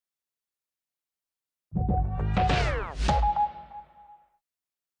Last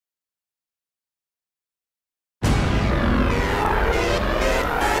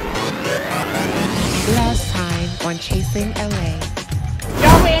time on Chasing LA.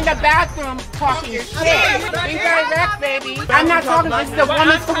 Y'all were in the bathroom talking shit. Be direct, baby. I'm not talking, this is a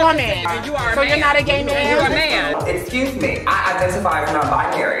woman to woman. And you are a so man. You're not a gay man? You're a man. Excuse me, I identify as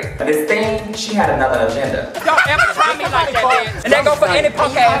non-binary. This thing, she had another agenda. Don't ever try me like that, man. And that go for any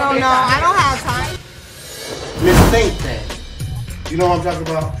punk ass. I don't know. I don't have time. Miss Saint thing. You know what I'm talking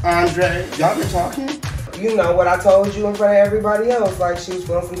about? Andre, y'all been talking? You know what I told you in front of everybody else. Like, she was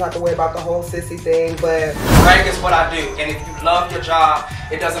feeling some type of way about the whole sissy thing, but... Drag is what I do, and if you love your job,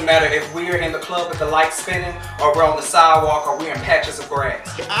 it doesn't matter if we're in the club with the lights spinning, or we're on the sidewalk, or we're in patches of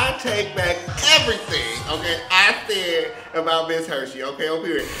grass. I take back everything, okay, I said about Miss Hershii, okay, over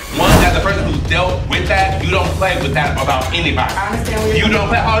here. One, as a person who's dealt with that, you don't play with that about anybody. I understand what you're You don't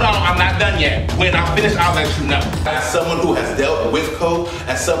play, hold on, I'm not done yet. When I'm finished, I'll let you know. As someone who has dealt with coke,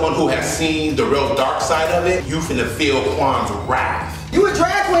 as someone who has seen the real dark side of it, you finna feel Quan's wrath. You a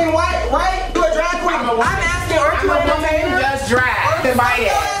drag queen, right? You a drag queen. I'm asking, aren't you a woman? Just drag. Invite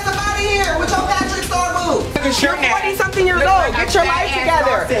it. Get somebody here with your Patrick Star move. You're 40-something years old. Get your life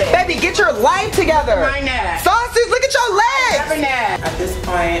together. Baby, get your life together. Sausage, look at your legs. At this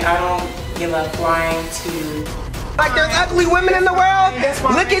point, I don't give a flying to... Like there's ugly women in the world.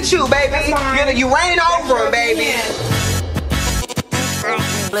 Look at you, baby. You reign over them, baby.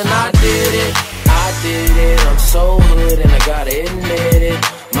 And I did it, I'm so hood and I gotta admit it.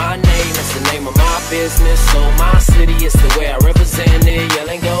 My name is the name of my business, so my city is the way I represent it.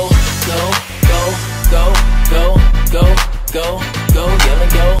 Yelling go, go, go, go, go, go, go, go,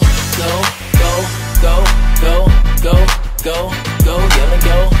 yelling go, go, go, go, go, go, go, go, yelling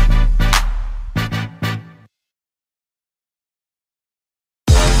go.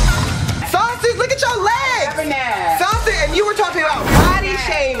 Sausage, look at your legs. Sausage, and you were talking about body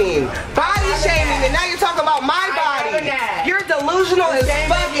shaming, and now you're talking about my body. You're delusional as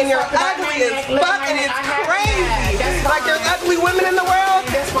fuck, and you're ugly as fuck, and it's crazy. Like there's ugly women in the world.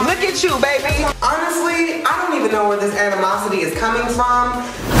 Look at you, baby. Honestly, I don't even know where this animosity is coming from.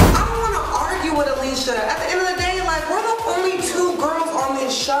 I don't want to argue with Alicia. At the end of the day, like, we're the only two girls on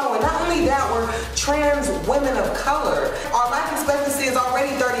this show, and not only that, we're trans women of color. Our life expectancy is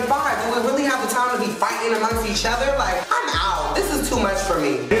already 35. Do we really have the time to be fighting amongst each other? Like, I'm out. This is too much for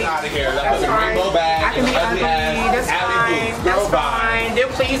me. Get out of here. That's fine. I can be ugly. That's fine. That's fine. They're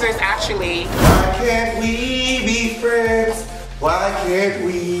pleasers, actually. Why can't we be friends? Why can't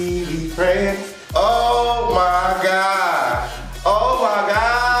we be friends? Oh my God. Oh my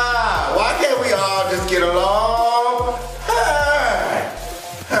God. Why can't we all just get along?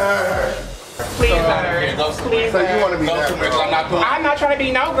 Please, so you want to be that girl? I'm not trying to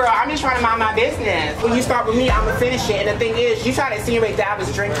be no girl. I'm just trying to mind my business. When you start with me, I'm gonna finish it. And the thing is, you try to insinuate that I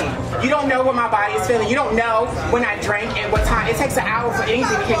was drinking. You don't know what my body is feeling. You don't know when I drank and what time. It takes an hour for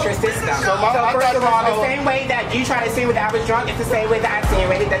anything to hit your system. So first of all, the same way that you try to insinuate that I was drunk, it's the same way that I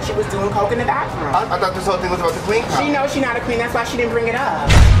insinuated that she was doing coke in the bathroom. I thought this whole thing was about the queen. She knows she's not a queen. That's why she didn't bring it up.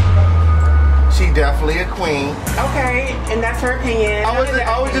 She definitely a queen. Okay, and that's her opinion. I was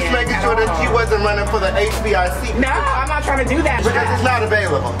just making sure that she wasn't running for the HBIC. No, I'm not trying to do that. Because it's not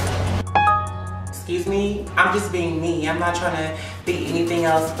available. Excuse me? I'm just being me. I'm not trying to be anything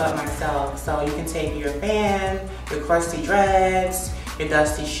else but myself. So you can take your fan, your crusty dreads, your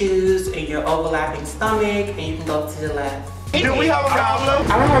dusty shoes, and your overlapping stomach, and you can go to the left. Do we have a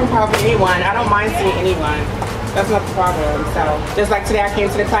problem? I don't have a problem with anyone. I don't mind seeing anyone. That's not the problem. So, just like today I came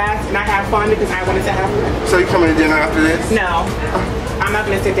to the class and I had fun because I wanted to have fun. So you coming to dinner after this? No. I'm not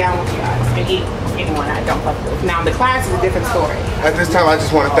going to sit down with you guys and eat anyone I don't fuck with. Now, the class is a different story. At this time, I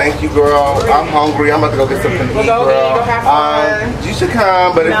just want to thank you, girl. I'm hungry. I'm about to go get something to eat, girl. Go have fun. You should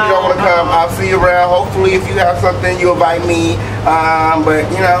come, but if you don't want to come, I'll see you around. Hopefully, if you have something, you'll invite me. But,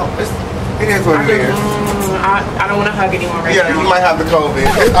 you know, it is what it is. I don't want to hug anyone right now. Yeah, you might have the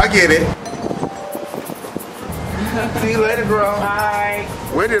COVID. I get it. See you later, girl. Bye.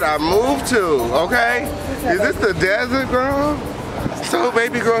 Where did I move to? Okay? Is this the desert, girl? So,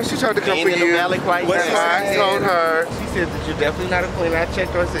 baby girl, she tried to come for you. What's I told her. She said that you're definitely not a queen. I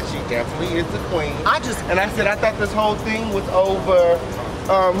checked her and said she definitely is the queen. And I said, I thought this whole thing was over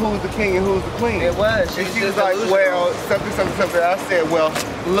who's the king and who's the queen. It was. And she was like, well, something. I said, well,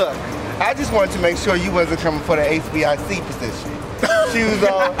 look, I just wanted to make sure you wasn't coming for the HBIC position.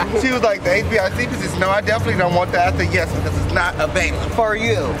 She was like, the HBIC position. No, I definitely don't want that. I said yes because it's not available for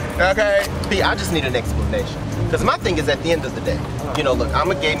you. Okay. See, I just need an explanation. Because my thing is, at the end of the day, you know, look,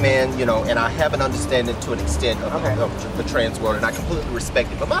 I'm a gay man, you know, and I have an understanding to an extent of the trans world, and I completely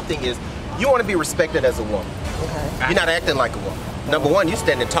respect it. But my thing is, you want to be respected as a woman. Okay. You're not acting like a woman. Number one, you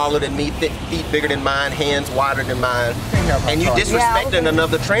standing taller than me, feet bigger than mine, hands wider than mine, and you disrespecting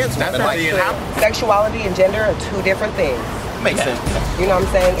another trans woman. Like, sexuality and gender are two different things. Makes sense. You know what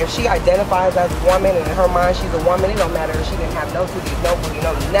I'm saying? If she identifies as a woman and in her mind she's a woman, it don't matter if she didn't have no titties, no booty, no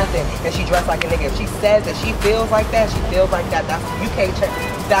nothing, and she dressed like a nigga. If she says that she feels like that, she feels like that. That's, you can't check.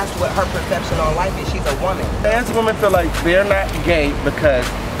 That's what her perception on life is. She's a woman. Trans women feel like they're not gay because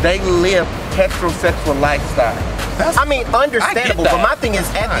they live heterosexual lifestyle. I mean, understandable, but my thing is,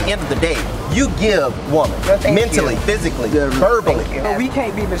 at the end of the day, you give woman mentally, physically, verbally. We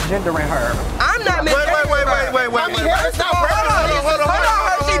can't be misgendering her. I'm not misgendering her. Wait. I mean, it's not hold on,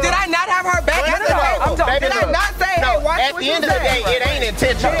 Hershii. Did I not have her back at the table? Did I not say, hey, watch at what the you end of the day, it ain't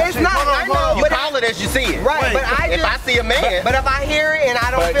intentional. It's not. I know. You call it as you see it. Right, but if I see a man. But if I hear it and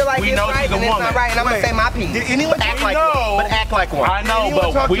I don't feel like it's right, then it's not right, and I'm gonna say my piece. Did anyone act like one? I know,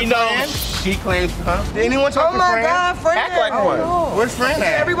 but we know she claims, Did anyone talk to Fran? Oh my God, Fran. Act like one. Where's Fran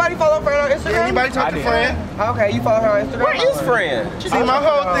at? Everybody follow Fran on Instagram? Did anybody talk to Fran? Okay, you follow her on Instagram? Where is Fran? See, my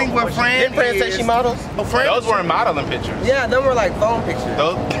whole thing with Fran Didn't Fran say she models? Oh, Fran, those weren't modeling pictures. Yeah, them were like phone pictures.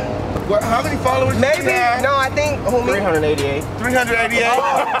 Those. How many followers? Maybe. No, I think 388.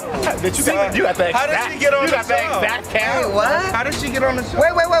 388. Did you got that? How did she get on the show? Exact count. Wait, what? How did she get on the show?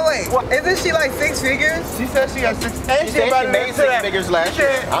 Wait. Isn't she like 6 figures? She said she got 6. She said she made 6 figures last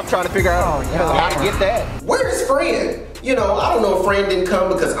year. I'm trying to figure out how to get that. Where is Fran? You know, I don't know if Fran didn't come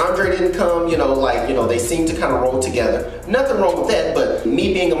because Andre didn't come, you know, like, you know, they seem to kind of roll together. Nothing wrong with that, but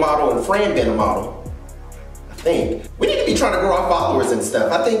me being a model and Fran being a model, I think we need to be trying to grow our followers and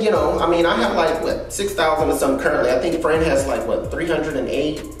stuff. I think, you know, I mean, I have like, what, 6,000 or something currently. I think Fran has like, what,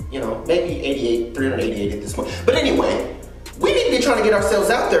 308, you know, maybe 88, 388 at this point. But anyway, we need to be trying to get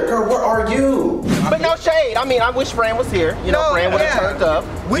ourselves out there. Girl, where are you? But no shade. I mean, I wish Fran was here. You know, Fran would have turned up.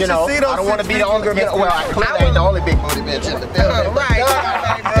 We you know, should see those I don't want to be the only, big well, I clearly ain't the only big booty bitch in the building.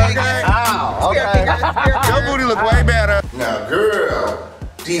 Your booty look way better. Now, girl,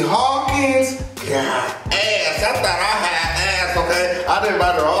 the Hawkins got ass. I thought I had ass, okay? I did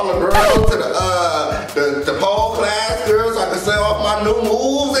invite all the girls to the pole class, girls, so I could show off my new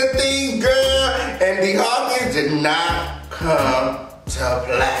moves and things, girl. And the Hawkins did not come to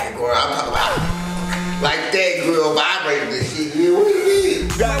play, girl. I'm talking about like that, girl, vibrating this shit. Yeah, what you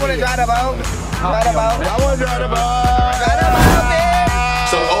did? I want to drive the boat. I want to drive the boat.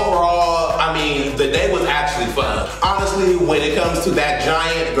 So overall, I mean, the day was actually fun. Honestly, when it comes to that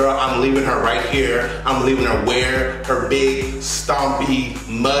giant girl, I'm leaving her right here. I'm leaving her where her big, stompy,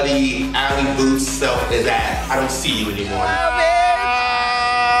 muddy, alley boots self is at. I don't see you anymore.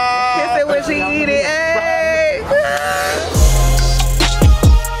 Kiss it when she eat it, hey.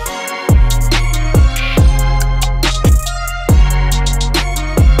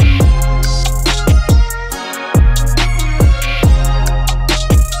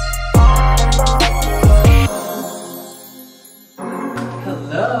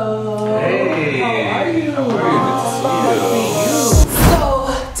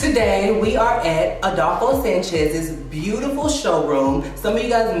 Adolfo Sanchez's beautiful showroom. Some of you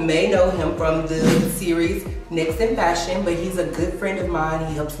guys may know him from the series Nicks in Fashion, but he's a good friend of mine.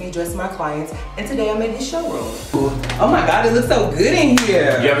 He helps me dress my clients, and today I'm in his showroom. Oh my God, it looks so good in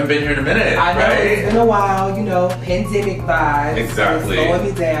here. You haven't been here in a minute, I know, right? It's been a while, you know, pandemic vibes. Exactly. It's slowing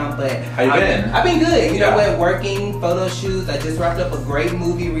me down, but how you been? I've been good. You know what? Working, photo shoots. I just wrapped up a great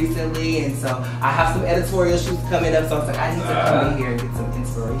movie recently, and so I have some editorial shoots coming up. So I was like, I need to come in here and get some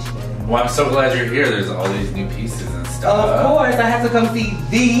inspiration. Well, I'm so glad you're here. There's all these new pieces and stuff. Of course, I have to come see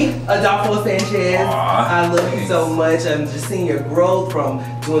the Adolfo Sanchez. I love you so much. I'm just seeing your growth from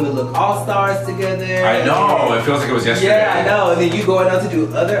doing the Look All Stars together. I know. It feels like it was yesterday. Yeah, I know. And then you going on to do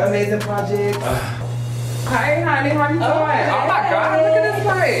other amazing projects. Hi, honey. How you doing? Oh my God, look at this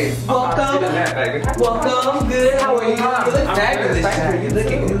place. Welcome. Good. How are you? You look fabulous. You're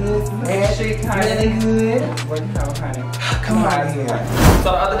looking good. Feeling good. Come on here. So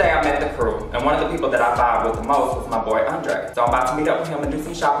the other day I met the crew, and one of the people that I vibe with the most was my boy André. So I'm about to meet up with him and do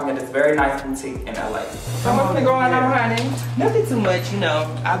some shopping at this very nice boutique in LA. So what's been going on, honey? Nothing too much, you know.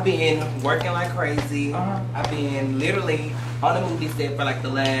 I've been working like crazy. I've been literally on the movie set for like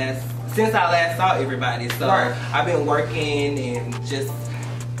since I last saw everybody. So I've been working and just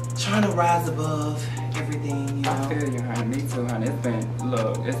trying to rise above everything, you know? I feel you, honey. Me too, honey.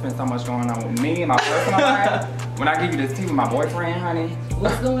 It's been so much going on with me and my personal life. When I give you this tea with my boyfriend, honey.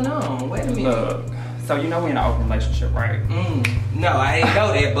 What's going on? Wait a minute. Look, so you know we in an open relationship, right? No, I didn't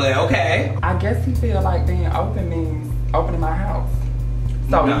know that, but okay. I guess he feel like being open means opening my house.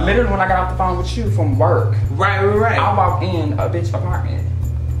 So literally when I got off the phone with you from work, right. I walked in a bitch apartment,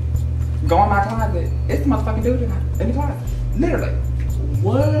 go in my closet, it's the motherfucking dude in the closet. Literally.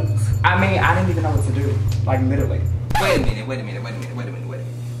 What? I mean, I didn't even know what to do. Like literally. Wait a minute.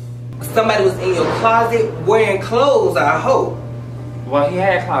 Somebody was in your closet wearing clothes, I hope. Well, he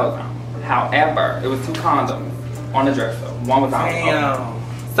had clothes on. However, it was 2 condoms on the dresser. One was on. Damn.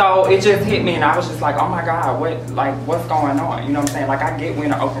 So it just hit me and I was just like, oh my God, what's going on? You know what I'm saying? Like I get we're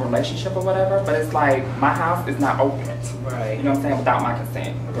in an open relationship or whatever, but it's like my house is not open. Right. You know what I'm saying? Without my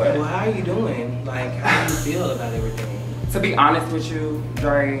consent. But well, how are you doing? Like, how do you feel about everything? To be honest with you,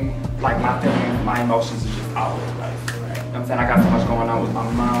 Dre, like my feelings, my emotions are just all over the place. Right. You know what I'm saying? I got so much going on with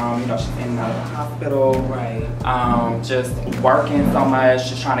my mom, you know, she's in the hospital. Right. Just working so much,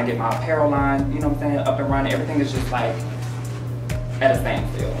 just trying to get my apparel line, you know what I'm saying, up and running. Everything is just like at a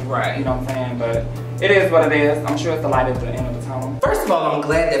standstill. Right. You know what I'm saying? But it is what it is. I'm sure it's the light at the end of the tunnel. First of all, I'm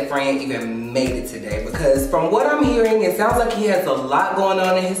glad that Fran even made it today because from what I'm hearing, it sounds like he has a lot going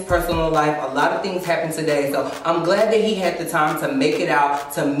on in his personal life. A lot of things happened today. So I'm glad that he had the time to make it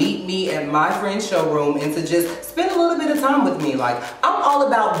out, to meet me at my friend's showroom and to just spend a little bit of time with me. Like, I'm all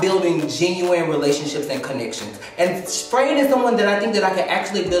about building genuine relationships and connections. And Fran is someone that I think that I can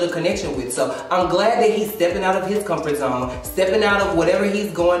actually build a connection with. So I'm glad that he's stepping out of his comfort zone, stepping out of whatever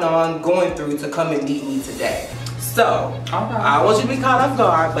he's going through to come and meet me today. So, I want you to be caught off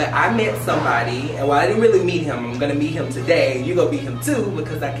guard, but I met somebody, and while I didn't really meet him, I'm gonna meet him today. You're gonna meet him too,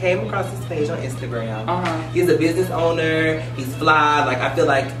 because I came across his page on Instagram. He's a business owner, he's fly, like I feel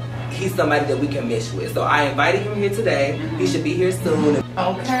like he's somebody that we can mesh with. So I invited him here today. He should be here soon.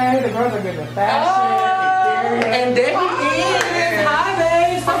 Okay, the girls are giving fashion. And there he is. Hi,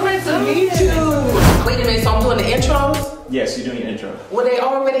 babe. So nice to meet you. Wait a minute, so I'm doing the intros? Yes, you're doing your intro. Well, they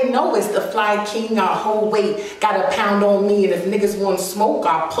already know it's the FlyKingi. Our whole weight got a pound on me, and if niggas want to smoke,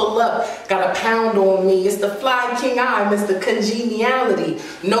 I'll pull up. Got a pound on me. It's the FlyKingi, Mr. Congeniality.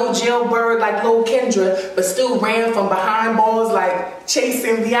 No jailbird like Lil Kendra, but still ran from behind balls like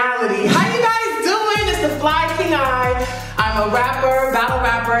chasing reality. How you guys doing? It's the FlyKingi. I'm a rapper, battle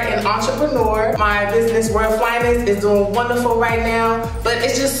rapper, and entrepreneur. My business, World Flyness, is doing wonderful right now, but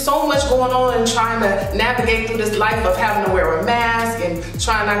it's just so much going on and trying to navigate through this life of having to wear a mask and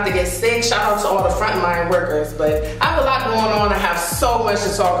trying not to get sick. Shout out to all the frontline workers, but I have a lot going on. I have so much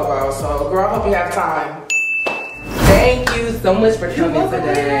to talk about, so girl, I hope you have time. Thank you so much for coming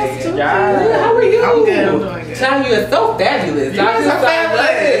today. How are you? I'm good. I'm doing good. Child, you are so fabulous. You are so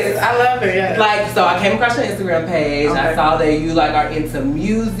fabulous. I love her. Yeah. Like, so I came across your Instagram page. Okay. I saw that you like are into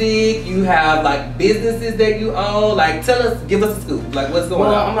music. You have like businesses that you own. Like, give us a scoop. Like, what's going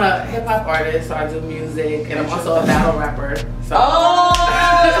on? Well, I'm a hip hop artist, so I do music, and I'm also a battle rapper. So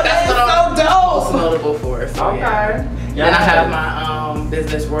that's what I'm so most notable for. So, okay. Yeah. And I have my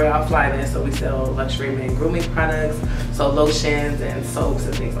business, Royal Flyness, so we sell luxury men grooming products, so lotions and soaps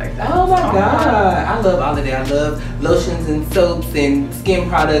and things like that. Oh my God, I love all of that. I love lotions and soaps and skin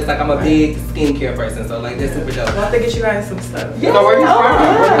products. Like, I'm a big skincare person, so like that's super dope. I'll have to get you guys some stuff. Yeah. So where you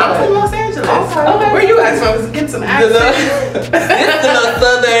from? I'm from Los Angeles. Okay. Where you guys from? Get some accent. This is the little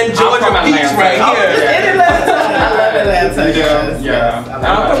southern Georgia beach right here. I love Atlanta. Yeah.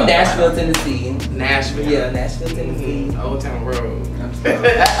 I'm from Nashville, Tennessee. Nashville. Yeah, Nashville, Tennessee. Old Town Road.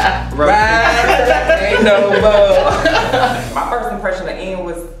 Right. Ain't no My first impression of Ian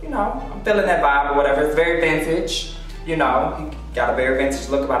was, you know, I'm feeling that vibe or whatever. It's very vintage. You know, he got a very vintage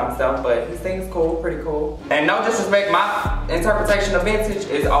look about himself, but he sings cool, pretty cool. And no disrespect, my interpretation of vintage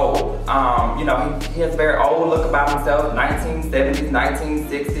is old. You know, he has a very old look about himself, 1970s,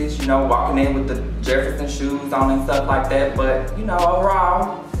 1960s, you know, walking in with the Jefferson shoes on and stuff like that. But, you know,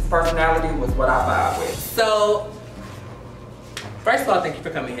 overall, his personality was what I vibe with. So, first of all, thank you for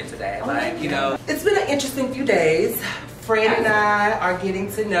coming here today. Like, you know, it's been an interesting few days. Fran and I are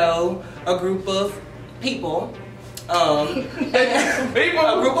getting to know a group of people. A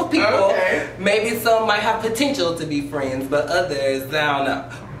group of people. Okay. Maybe some might have potential to be friends, but others, I don't know.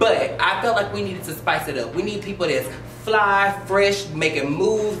 But I felt like we needed to spice it up. We need people that's fly, fresh, making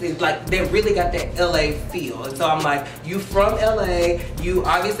moves. It's like they really got that LA feel. And so I'm like, you from LA, you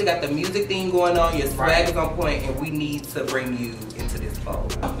obviously got the music thing going on, your swag is on point, and we need to bring you into this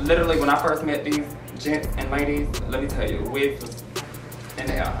fold. Literally, when I first met these gents and ladies, let me tell you, wigs was in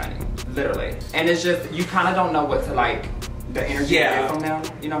the air, honey. Literally. And it's just, you kind of don't know what to like the energy from them.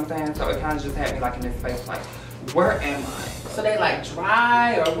 You know what I'm saying? So it kind of just had me like in this space, like, where am I? So they like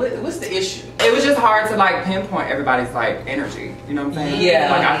dry, or what's the issue? It was just hard to like pinpoint everybody's like energy. You know what I'm saying?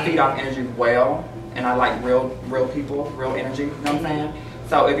 Yeah. Like I feed off energy well, and I like real people, real energy. You know what I'm saying?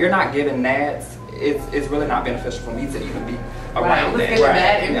 So if you're not giving that, it's really not beneficial for me to even be around that.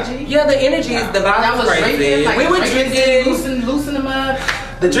 Bad energy? Yeah, the energy is the vibe. I was drinking, like, we were drinking. Loosen them up.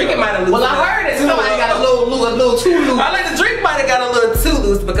 The drinking might have loosened. Well, I heard it. Somebody got a little too loose. I like the drink might have got a little too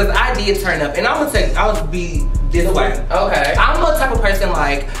loose because I did turn up, and I'm gonna take. I'll be this way. Okay. I'm a type of person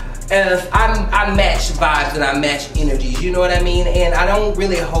like. I match vibes and I match energies, you know what I mean? And I don't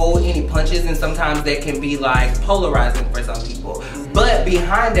really hold any punches, and sometimes that can be like polarizing for some people. But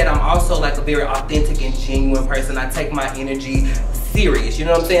behind that, I'm also like a very authentic and genuine person. I take my energy serious, you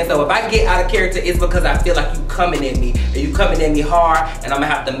know what I'm saying? So if I get out of character, it's because I feel like you coming at me, and you coming at me hard, and I'm gonna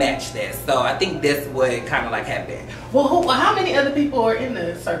have to match that. So I think that's what kind of like happened. Well, how many other people are in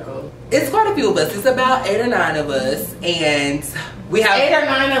the circle? It's quite a few of us. It's about 8 or 9 of us, and we have 8 or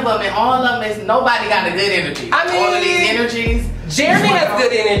 9 of them, and all of them is nobody got a good energy. I mean, all of these energies. Jeremy has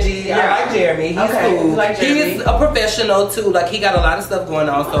good energy. Yeah. I like Jeremy. He's cool. Like Jeremy. He's a professional too. Like he got a lot of stuff going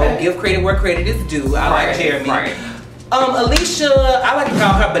on. So give credit where credit is due. I like Jeremy. Right. Alicia, I like to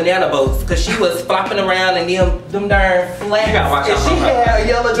call her banana boats because she was flopping around and them darn flats. You gotta watch out and for she her. had a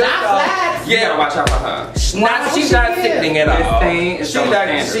yellow dress Not on. flats. You gotta watch out for her. She's not sickening at all. She's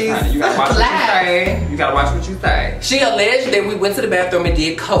you gotta watch what you say. You gotta watch what you say. She alleged that we went to the bathroom and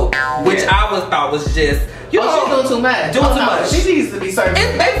did coke, which I thought was just, you know, she's doing too much. Doing too much. She needs to be served.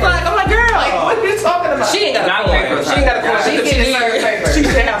 It's like, I'm like, girl, like, what are you talking about? She ain't got a point. She ain't got a point. She getting served paper. She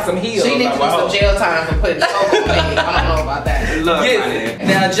should have some heels. She needs to do some jail time for putting coke on me. I don't know about that. Look, yes.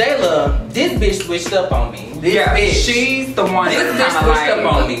 Now, Jayla, this bitch switched up on me. This bitch. She's the one This that's bitch switched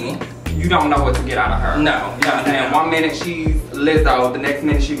up on me. You don't know what to get out of her. No. You know what I'm saying? One minute she's Lizzo, the next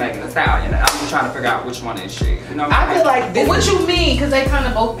minute she's making a stallion. I'm just trying to figure out which one is she. You know what I feel like this. What is you mean? Because they kind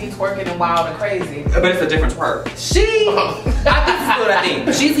of both be twerking and wild and crazy. But it's a different twerk. I think this is what I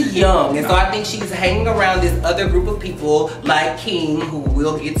think. She's young, and so I think she's hanging around this other group of people like King, who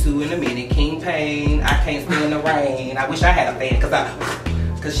we'll get to in a minute. King Payne, I Can't Stand the Rain. I wish I had a fan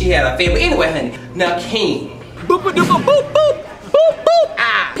because she had a fan. But anyway, honey, now King. Boop boop boop boop boop boop boop.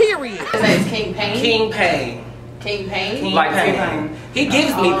 Ah, period. His name's King Payne. King Payne. King Payne? King like Payne. He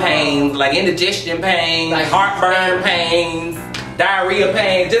gives me pains, like indigestion pains, Like heartburn pains, diarrhea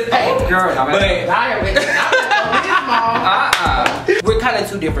pains, just pain. Girl, but we're kind of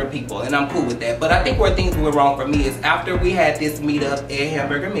two different people, and I'm cool with that. But I think where things went wrong for me is after we had this meetup at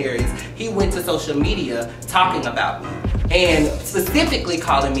Hamburger Mary's, he went to social media talking about me, and specifically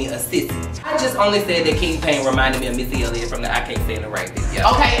calling me a sissy. I just only said that King Payne reminded me of Missy Elliott from the I Can't Stand the Right video.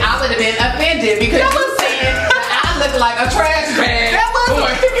 Okay, I would have been offended because you saying that I look like a trash bag. That was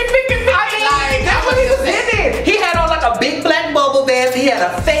like, that's what he was in. He had on like a big black bubble vest, he had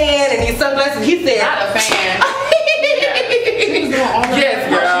a fan and his sunglasses. He said, not a fan. Yes,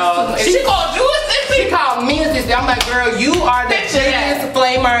 girl. She called you a sissy. She called me a sissy. I'm like, girl, you are the biggest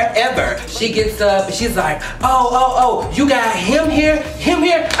flamer ever. She gets up and she's like, oh, you got him here?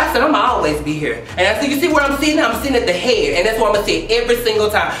 I said, I'm always be here. And I said, you see where I'm sitting? I'm sitting at the head, and that's where I'm gonna sit every single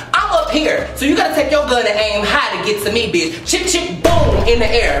time. I'm up here, so you gotta take your gun and aim high to get to me, bitch. Chick, chick, boom, in the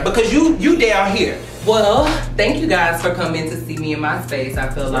air, because you down here. Well, thank you guys for coming to see me in my space. I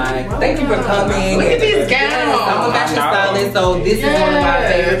feel like, thank you for coming. Look at these gowns. I'm a fashion stylist, so this is one of my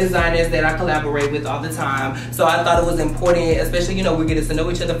favorite designers that I collaborate with all the time. So I thought it was important, especially, you know, we're getting to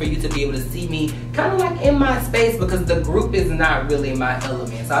know each other, for you to be able to see me kind of like in my space, because the group is not really my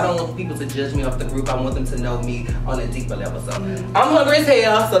element. So I don't want people to judge me off the group. I want them to know me on a deeper level. So I'm hungry as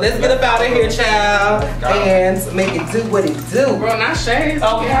hell, so let's get up out of here, child, and make it do what it do. Bro, not shades.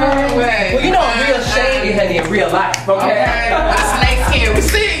 Okay. Well, you know, real shady, honey, in real life. Okay. Snakes here, we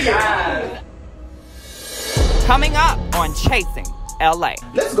see you. Coming up on Chasing LA.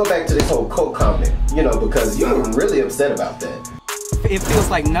 Let's go back to this whole coke comment, you know, because you were really upset about that. It feels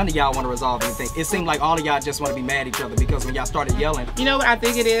like none of y'all want to resolve anything. It seemed like all of y'all just want to be mad at each other, because when y'all started yelling. You know what I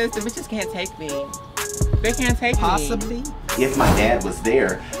think it is? The bitches can't take me. They can't take Possibly. me. If my dad was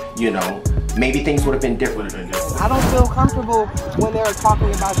there, you know, maybe things would have been different than this. I don't feel comfortable when they're talking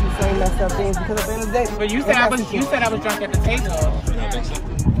about you saying messed up things, because at the end of the day. But you said I was drunk at the table.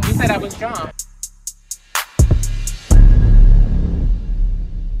 You said I was drunk.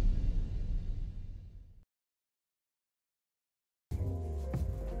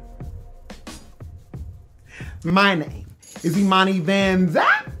 My name is Imani Van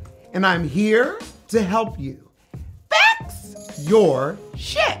Zap, and I'm here to help you fix your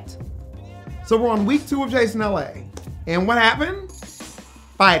shit. So we're on week 2 of Chasing LA, And what happened?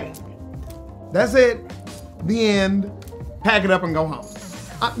 Fighting. That's it. The end. Pack it up and go home.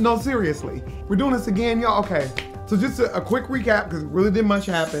 No, seriously. We're doing this again, y'all? Okay. So just a quick recap, because it really didn't much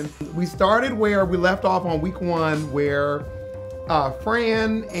happen. We started where we left off on week 1, where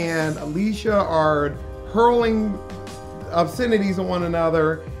Fran and Alicia are hurling obscenities at one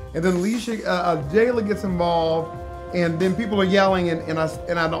another. And then Alicia, Jalia gets involved. And then people are yelling, and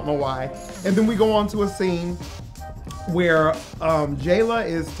I don't know why. And then we go on to a scene where Jalia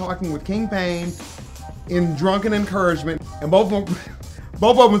is talking with King Payne in drunken encouragement, and both of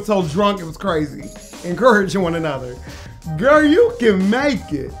them were so drunk it was crazy, encouraging one another. Girl, you can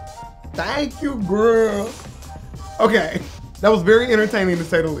make it. Thank you, girl. Okay, that was very entertaining to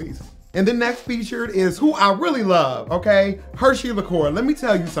say the least. And then next featured is who I really love, okay? Hershii LiqCour. Let me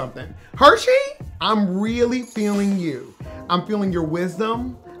tell you something. Hershii, I'm really feeling you. I'm feeling your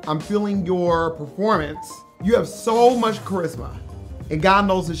wisdom. I'm feeling your performance. You have so much charisma, and God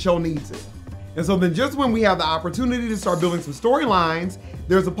knows the show needs it. And so then just when we have the opportunity to start building some storylines,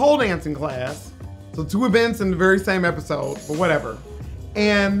 there's a pole dancing class. So 2 events in the very same episode, but whatever.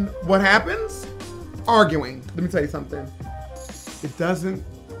 And what happens? Arguing. Let me tell you something. It doesn't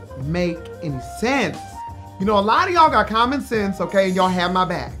make any sense. You know, a lot of y'all got common sense, okay, and y'all have my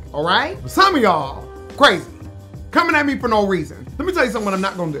back, all right? But some of y'all, crazy, coming at me for no reason. Let me tell you something what I'm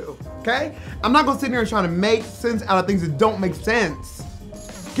not gonna do, okay? I'm not gonna sit here and try to make sense out of things that don't make sense.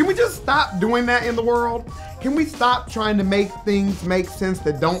 Can we just stop doing that in the world? Can we stop trying to make things make sense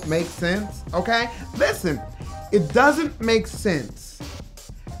that don't make sense, okay? Listen, it doesn't make sense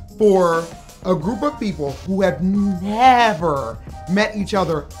for a group of people who have never met each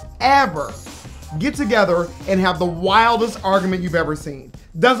other ever get together and have the wildest argument you've ever seen.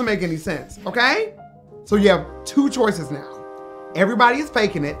 Doesn't make any sense, okay? So you have 2 choices now. Everybody is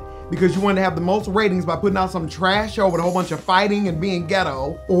faking it because you want to have the most ratings by putting out some trash show with a whole bunch of fighting and being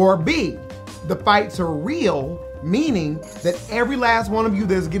ghetto. Or B, the fights are real, meaning that every last one of you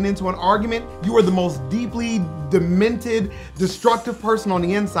that's getting into an argument, you are the most deeply demented, destructive person on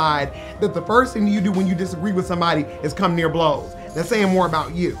the inside, that the first thing you do when you disagree with somebody is come near blows. That's saying more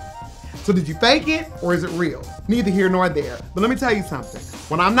about you. So did you fake it or is it real? Neither here nor there. But let me tell you something.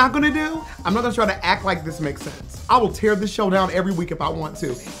 What I'm not gonna do, I'm not gonna try to act like this makes sense. I will tear this show down every week if I want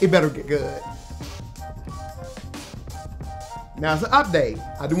to. It better get good. Now as an update,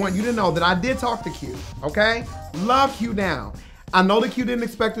 I do want you to know that I did talk to Q, okay? Love Q down. I know that Q didn't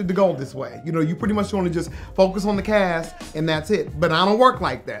expect it to go this way. You know, you pretty much want to just focus on the cast and that's it. But I don't work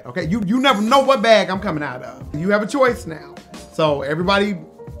like that, okay? You never know what bag I'm coming out of. You have a choice now. So everybody,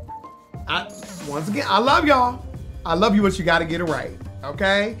 once again, I love y'all. I love you, but you gotta get it right,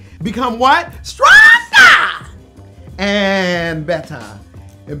 okay? Become what? Stronger and better.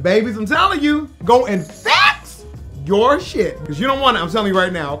 And babies, I'm telling you, go and fix your shit. Because you don't want it, I'm telling you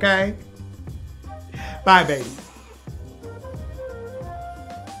right now, okay? Bye, babies.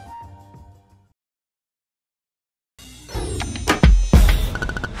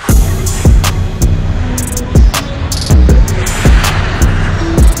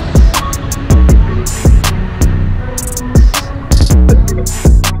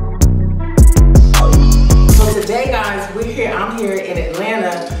 I'm here in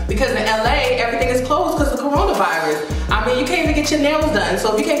Atlanta because in LA everything is closed because of coronavirus. I mean, you can't even get your nails done.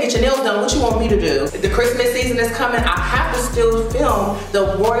 So if you can't get your nails done, what you want me to do? The Christmas season is coming. I have to still film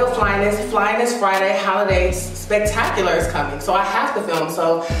the Royal Flyness Friday Holiday Spectacular is coming. So I have to film.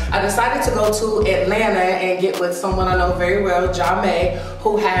 So I decided to go to Atlanta and get with someone I know very well, Jalia,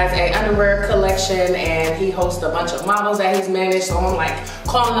 who has an underwear collection and he hosts a bunch of models that he's managed. So I'm like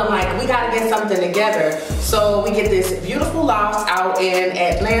calling him like, we gotta get something together. So we get this beautiful loft out in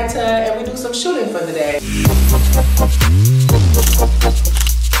Atlanta and we do some shooting for the day.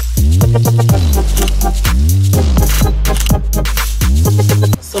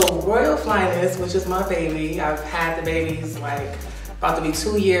 So Royal Flyness, which is my baby, I've had the babies like about to be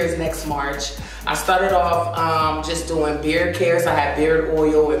 2 years next March. I started off just doing beard care, so I had beard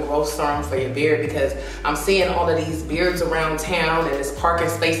oil and growth serum for your beard because I'm seeing all of these beards around town and there's parking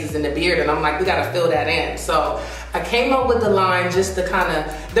spaces in the beard and I'm like, we gotta fill that in. So I came up with the line just to kind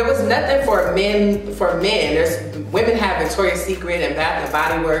of, there was nothing for men. There's women have Victoria's Secret and Bath and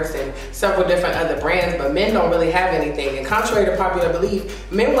Body Works and several different other brands, but men don't really have anything. And contrary to popular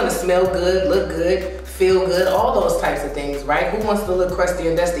belief, men want to smell good, look good, feel good, all those types of things, right? Who wants to look crusty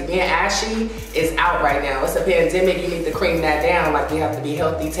and dusty? Being ashy is out right now. It's a pandemic, you need to cream that down. Like we have to be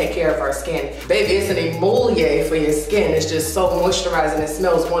healthy, take care of our skin. Baby, it's an emolier for your skin. It's just so moisturizing, it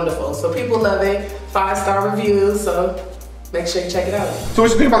smells wonderful. So people love it, 5-star reviews, so make sure you check it out. So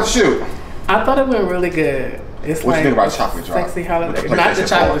what you think about the shoot? I thought it went really good. It's what like you think about chocolate drop? Sexy holiday. Not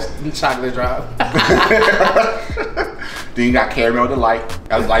the chocolate drop. Then you got Caramel Delight.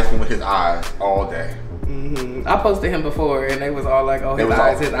 That was light with his eyes all day. I posted him before, and they was all like, "Oh, his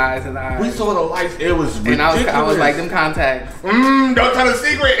eyes, his eyes, his eyes." We saw the lights. It was ridiculous. And I was like, "Them contacts." Don't tell the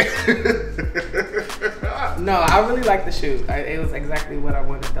secret. No, I really liked the shoot. It was exactly what I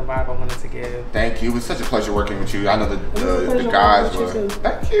wanted, the vibe I wanted to give. Thank you. It was such a pleasure working with you. I know the guys were.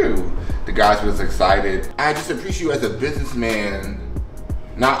 Thank you. The guys was excited. I just appreciate you as a businessman.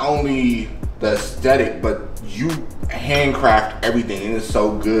 Not only the aesthetic, but you handcraft everything, and it's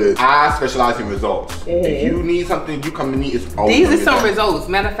so good. I specialize in results. If you need something, you come to me. It's always These are some results.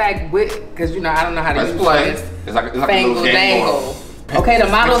 Matter of fact, because you know I don't know how to use this. It's like Fangle a dangle. Okay, the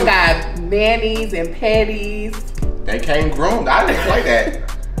models got manis and petties. They came groomed. I didn't play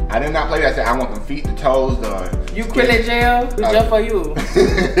that. I did not play that. I said I want them feet to toes done. You quit at jail? Good job for you.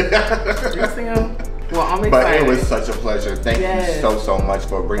 You see him? Well, I'm excited. But it was such a pleasure. Thank you so much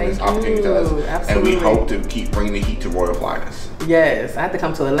for bringing this opportunity to us. Absolutely. And we hope to keep bringing the heat to Royal Flyness. Yes, I had to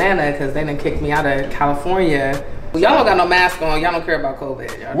come to Atlanta because they done kicked me out of California. Well, y'all don't got no mask on. Y'all don't care about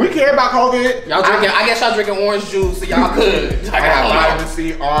COVID. We care about COVID. Y'all drinking? I guess y'all drinking orange juice, so y'all could. I got vitamin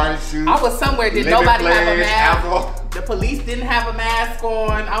C, orange juice. I was somewhere. Did nobody have a mask? The police didn't have a mask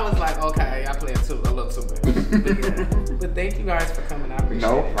on. I was like, okay, I played a little too much. But thank you guys for coming. I appreciate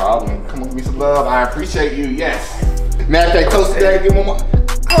it. No problem. Come on, give me some love. I appreciate you. Yes. Matter of fact, toast today. Give me one more.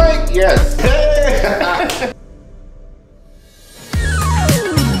 Great. Yes.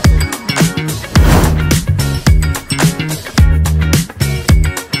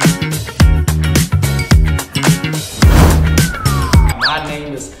 My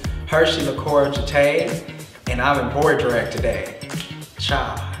name is Hershii LiqCour, and I'm in board direct today.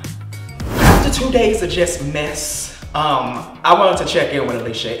 Child. After 2 days of just mess, I wanted to check in with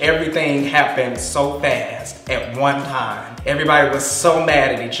Alicia. Everything happened so fast at one time. Everybody was so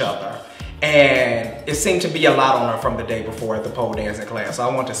mad at each other. And it seemed to be a lot on her from the day before at the pole dancing class. So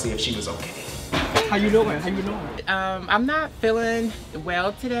I wanted to see if she was okay. How you doing? How you doing? I'm not feeling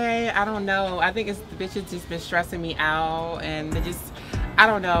well today. I don't know. I think the bitch has just been stressing me out, and they just, I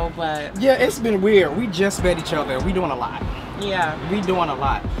don't know, but. Yeah, it's been weird. We just met each other. We doing a lot. Yeah. We doing a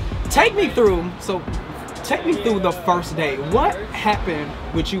lot. Take me through the first day. What happened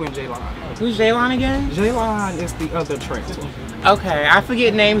with you and Ja'Lone? Who's Ja'Lone again? Ja'Lone is the other trans one. Okay, I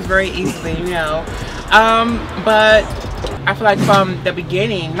forget names very easily, you know. But I feel like from the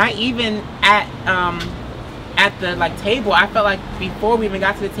beginning, not even at the table, I felt like before we even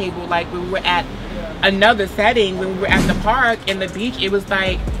got to the table, like when we were at another setting, when we were at the park and the beach, it was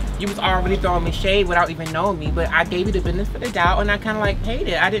like you was already throwing me shade without even knowing me. But I gave you the benefit of the doubt, and I kind of like paid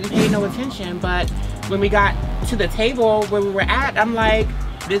it. I didn't pay no attention. But when we got to the table where we were at, I'm like,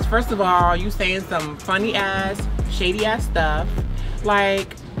 this, first of all, you saying some funny ass, shady ass stuff.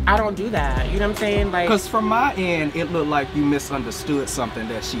 Like, I don't do that. You know what I'm saying? Like, because from my end, it looked like you misunderstood something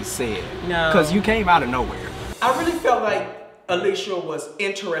that she said. No. Because you came out of nowhere. I really felt like Alicia was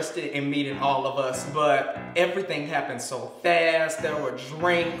interested in meeting all of us, but everything happened so fast. There were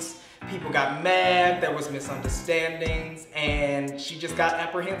drinks, people got mad, there was misunderstandings, and she just got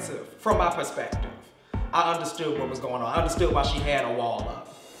apprehensive from my perspective. I understood what was going on. I understood why she had a wall up.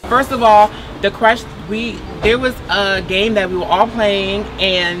 First of all, there was a game that we were all playing,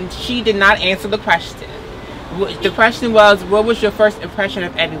 and she did not answer the question. The question was, what was your first impression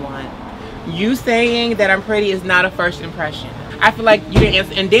of everyone? You saying that I'm pretty is not a first impression. I feel like you didn't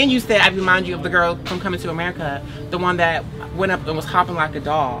answer. And then you said, I remind you of the girl from Coming to America, the one that went up and was hopping like a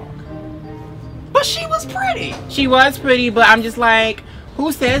dog. But she was pretty. She was pretty, but I'm just like,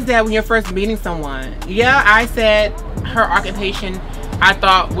 who says that when you're first meeting someone? Yeah, I said her occupation, I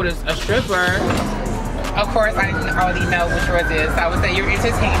thought, was a stripper. Of course, I didn't already know which was this. I would say you're an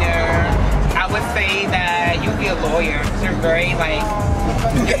entertainer. I would say that you'd be a lawyer. You're very, like,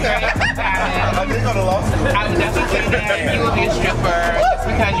 you're very I would definitely say that you would be a stripper just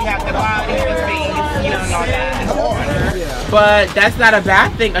because you have the body, the face, you know, and all that. But that's not a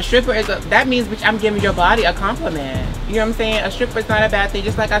bad thing. A stripper is that means, bitch, I'm giving your body a compliment. You know what I'm saying? A stripper is not a bad thing.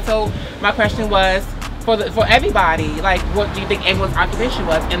 Just like I told, my question was, for everybody, like, what do you think everyone's occupation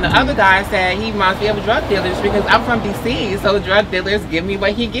was? And the other guy said he reminds me of drug dealers because I'm from DC, so drug dealers give me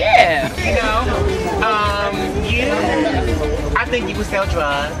what he gives. You know, I think you would sell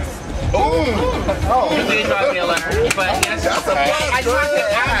drugs. You'd be a drug dealer, but yes, I'm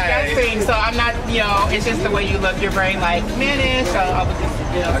guessing, so I'm not, you know, it's just the way you look. You're very like mannish, so I was just,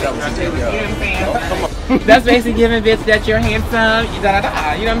 you know what I'm saying? That's basically giving bitch that you're handsome, da da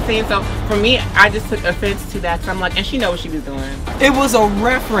da. You know what I'm saying? So for me, I just took offense to that. Cause I'm like, and she knows what she was doing. It was a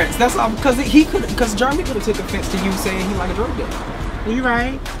reference. That's all. Because Jeremy could have took offense to you saying he like a drug dealer. You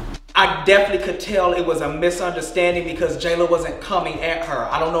right? I definitely could tell it was a misunderstanding because Jayla wasn't coming at her.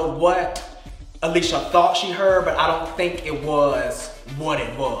 I don't know what Alicia thought she heard, but I don't think it was what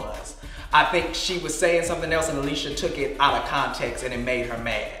it was. I think she was saying something else and Alicia took it out of context and it made her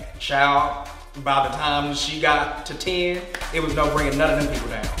mad. Child, by the time she got to 10, it was no bringing none of them people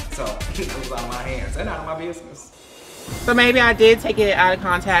down. So it was out of my hands and out of my business. So maybe I did take it out of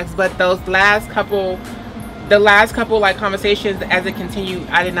context, but the last couple like conversations as it continued,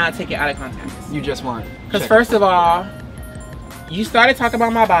 I did not take it out of context. You just weren't. Because first of all, you started talking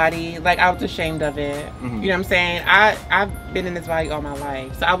about my body, like I was ashamed of it. You know what I'm saying? I've been in this body all my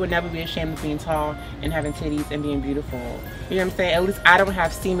life, so I would never be ashamed of being tall and having titties and being beautiful. You know what I'm saying? At least I don't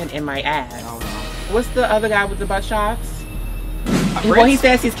have semen in my ass. What's the other guy with the butt shots? Well, he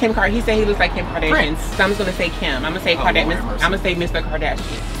says he's Kim Kardashian. He said he looks like Kim Kardashian. So I'm just gonna say Kim. I'm gonna say I'm gonna say Mr.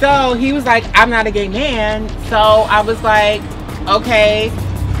 Kardashian. So he was like, I'm not a gay man. So I was like, okay.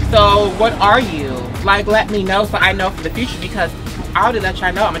 So what are you? Like, let me know so I know for the future, because I already let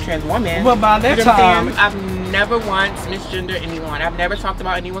y'all know I'm a trans woman. But by that time, I've never once misgendered anyone. I've never talked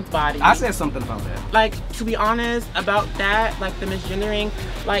about anyone's body. I said something about that. Like, to be honest about that, like the misgendering,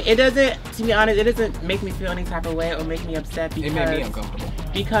 like it doesn't, to be honest, it doesn't make me feel any type of way or make me upset, because it made me uncomfortable.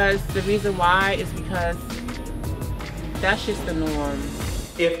 Because the reason why is because that's just the norm.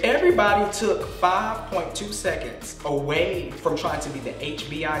 If everybody took 5.2 seconds away from trying to be the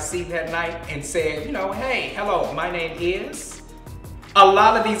HBIC that night and said, you know, hey, hello, my name is, a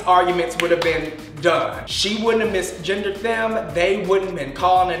lot of these arguments would have been done. She wouldn't have misgendered them. They wouldn't have been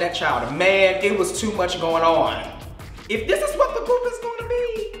calling that child a man. It was too much going on. If this is what the group is going to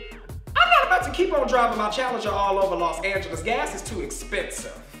be, I'm not about to keep on driving my Challenger all over Los Angeles. Gas is too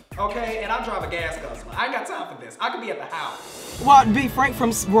expensive, okay? And I drive a gas guzzler. I ain't got time for this. I could be at the house. Well, to be frank,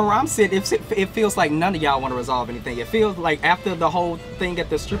 from where I'm sitting, it feels like none of y'all want to resolve anything. It feels like after the whole thing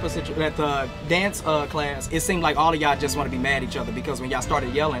at the at the dance class, it seemed like all of y'all just want to be mad at each other, because when y'all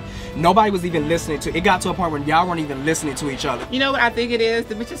started yelling, nobody was even listening to. It got to a point where y'all weren't even listening to each other. You know what I think it is?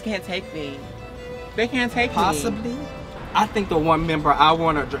 The bitches can't take me. They can't take Possibly. me. I think the one member I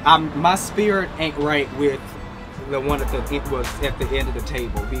want to, my spirit ain't right with the one that it was at the end of the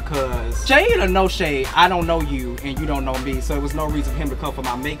table, because shade or no shade, I don't know you and you don't know me, so it was no reason for him to come for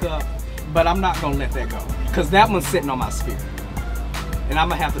my makeup. But I'm not gonna let that go, because that one's sitting on my spirit, and I'm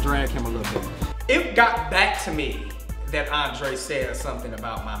gonna have to drag him a little bit. It got back to me that Andre said something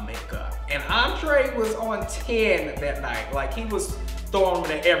about my makeup, and Andre was on 10 that night. Like, he was throwing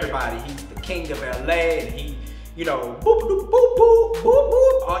it at everybody. He's the king of LA, and he, you know, boop boop boop boop boop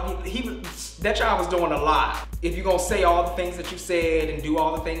boop. That child was doing a lot. If you're gonna say all the things that you said and do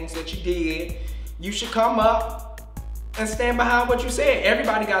all the things that you did, you should come up and stand behind what you said.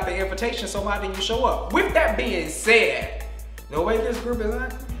 Everybody got the invitation, so why didn't you show up? With that being said, the way this group is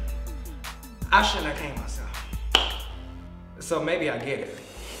acting, I shouldn't have came myself. So maybe I get it.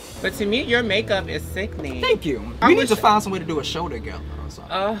 But to me, your makeup is sickening. Thank you. We need to find some way to do a show together.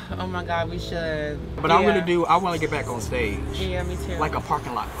 Oh my God, we should. But I really do. I want to get back on stage. Yeah, me too. Like a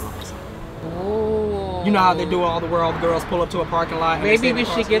parking lot club or something. Ooh. You know how they do all the world girls pull up to a parking lot. And maybe we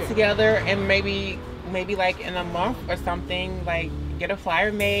should get together and maybe like in a month or something, like get a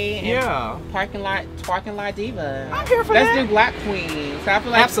flyer made. And yeah. Parking lot diva. I'm here for Let's that. do black queens. So I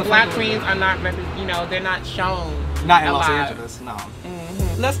feel like black queens are not, you know, they're not shown. Not in Los Angeles, no.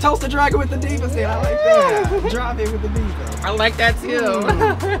 Let's toast the dragon with the divas then. I like that. Drive in with the divas. I like that too.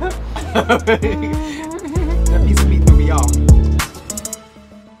 That piece of meat threw me off.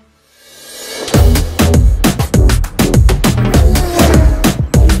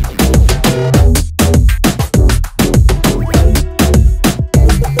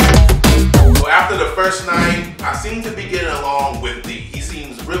 So after the first night, I seem to be getting along with D. He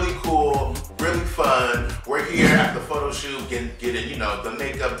seems really cool, really fun. We're here at the photo shoot, getting you know, the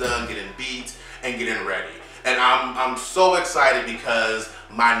makeup done, getting beats, and getting ready. And I'm so excited because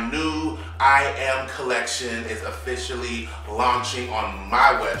my new I Am collection is officially launching on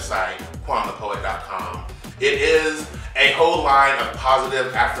my website, QuanThePoet.com. It is a whole line of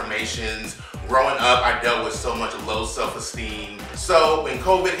positive affirmations. Growing up, I dealt with so much low self-esteem. So when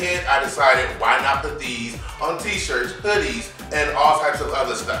COVID hit, I decided why not put these on t-shirts, hoodies, and all types of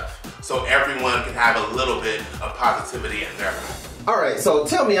other stuff, so everyone can have a little bit of positivity in their life. All right, so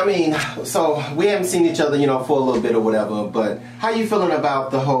tell me, I mean, so we haven't seen each other, you know, for a little bit or whatever, but how you feeling about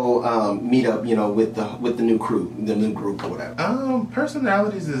the whole meetup, you know, with the new crew, the new group or whatever?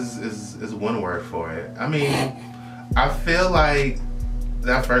 Personalities is one word for it. I mean, I feel like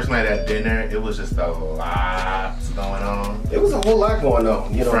that first night at dinner, it was just a lot going on. It was a whole lot going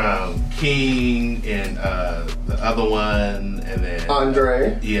on, you know. From King and the other one, and then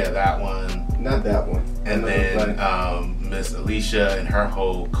André. Yeah, that one. Not that one. And then Miss Alicia and her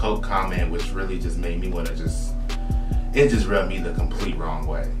whole Coke comment, which really just made me want to it just rubbed me the complete wrong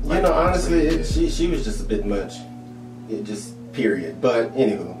way. Like, you know, honestly, she was just a bit much. It just, period. But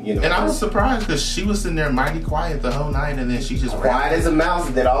anywho, you know. And I was surprised because she was sitting there mighty quiet the whole night, and then she just quiet as a mouse.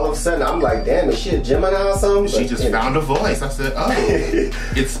 And then all of a sudden, I'm like, damn, is she a Gemini or something? She just found a voice. I said, oh,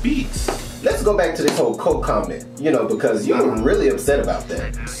 it speaks. Let's go back to this whole Coke comment, you know, because you were really upset about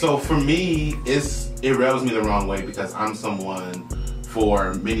that. So for me, it rubs me the wrong way because I'm someone,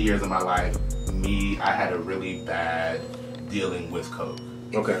 for many years of my life, I had a really bad dealing with Coke.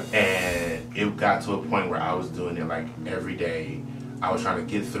 Okay. And it got to a point where I was doing it like every day. I was trying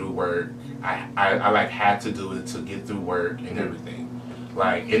to get through work. I like had to do it to get through work and everything.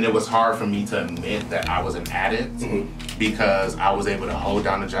 Like, and it was hard for me to admit that I was an addict because I was able to hold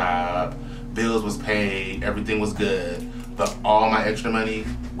down a job, bills was paid, everything was good, but all my extra money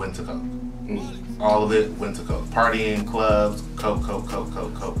went to Coke. All of it went to Coke. Partying, clubs, Coke, Coke, Coke,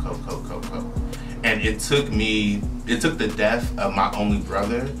 Coke, Coke, Coke, Coke, Coke, Coke. And it took the death of my only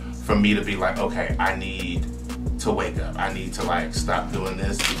brother for me to be like, okay, I need to wake up. I need to like stop doing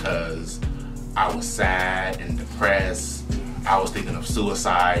this because I was sad and depressed. I was thinking of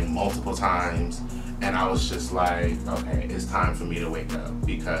suicide multiple times. And I was just like, okay, it's time for me to wake up,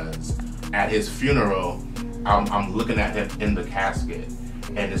 because at his funeral, I'm looking at him in the casket,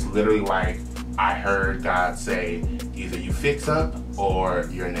 and it's literally like I heard God say, either you fix up or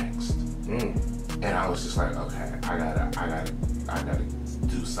you're next. And I was just like, okay, I gotta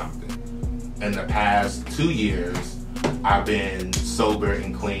do something. In the past 2 years, I've been sober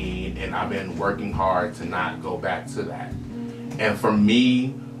and clean, and I've been working hard to not go back to that. And for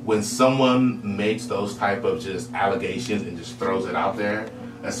me, when someone makes those type of just allegations and just throws it out there,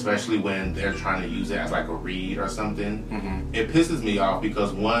 especially when they're trying to use it as like a read or something, it pisses me off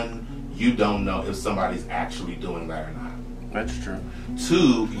because one, you don't know if somebody's actually doing that or not. That's true.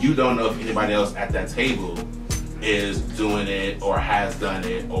 Two, you don't know if anybody else at that table is doing it or has done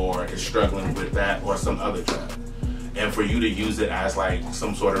it or is struggling with that or some other drug. And for you to use it as like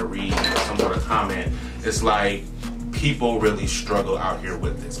some sort of read or some sort of comment, it's like people really struggle out here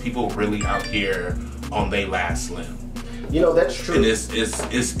with this. People really out here on their last limb. You know, that's true. And it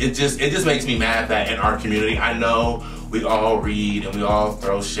just makes me mad that in our community, I know we all read and we all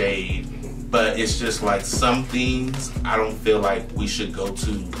throw shade, but it's just like some things I don't feel like we should go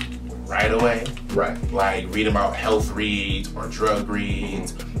to right away. Right. Like reading about health reads or drug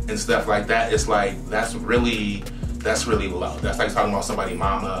reads and stuff like that. It's like, that's really low. That's like talking about somebody's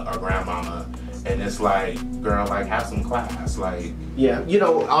mama or grandmama. And it's like, girl, like, have some class. Like, yeah, you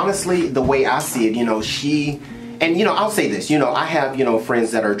know, honestly, the way I see it, you know, and you know, I'll say this, you know, I have, you know,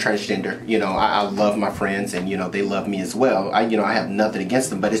 friends that are transgender. You know, I love my friends, and you know, they love me as well. I have nothing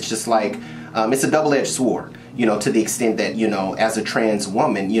against them, but it's just like, it's a double-edged sword. You know, to the extent that, you know, as a trans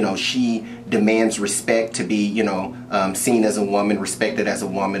woman, you know, she demands respect to be, you know, seen as a woman, respected as a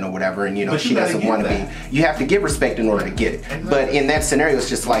woman or whatever, and, you know, she doesn't want to be. You have to give respect in order to get it. Exactly. But in that scenario, it's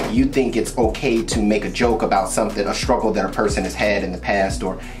just like you think it's okay to make a joke about something, a struggle that a person has had in the past,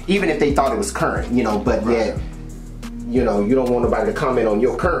 or even if they thought it was current, you know, but yet, you know, you don't want nobody to comment on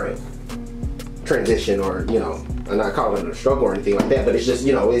your current transition, or, you know, I'm not calling it a struggle or anything like that, but it's just,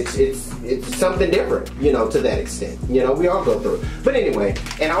 you know, it's something different, you know, to that extent. You know, we all go through it. But anyway,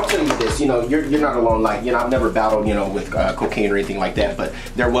 and I'll tell you this, you know, you're not alone. Like, you know, I've never battled, you know, with cocaine or anything like that, but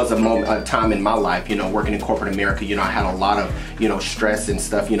there was a time in my life, you know, working in corporate America, you know, I had a lot of, you know, stress and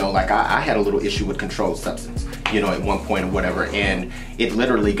stuff, you know, like I had a little issue with controlled substance, you know, at one point or whatever, and it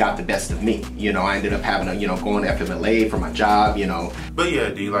literally got the best of me. You know, I ended up having to, you know, going to FMLA for my job, you know. But yeah,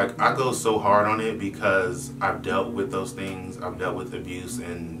 D, like, I go so hard on it because I've dealt with those things. I've dealt with abuse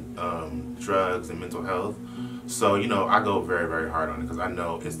and drugs and mental health. So, you know, I go very, very hard on it because I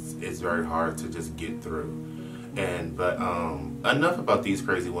know it's very hard to just get through. But enough about these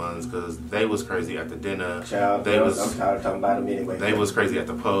crazy ones, because they was crazy at the dinner. Child, I'm tired of talking about them anyway. They was crazy at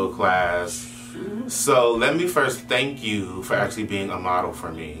the pole class. So let me first thank you for actually being a model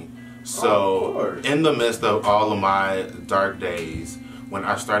for me. So in the midst of all of my dark days, when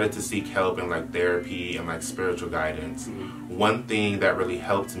I started to seek help in like therapy and like spiritual guidance, one thing that really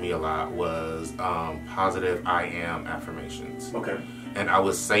helped me a lot was positive I am affirmations. Okay. And I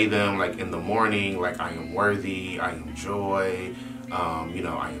would say them like in the morning, like I am worthy, I am joy, you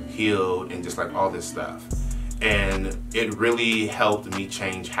know, I am healed, and just like all this stuff. And it really helped me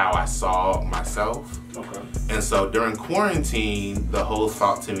change how I saw myself. Okay. And so during quarantine, the whole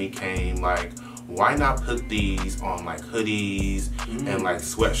thought to me came like, why not put these on like hoodies and like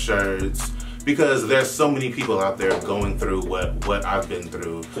sweatshirts? Because there's so many people out there going through what I've been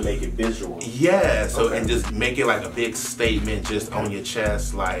through. To make it visual. Yeah, so and just make it like a big statement just on your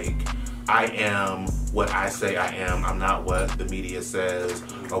chest, like, I am what I say I am. I'm not what the media says,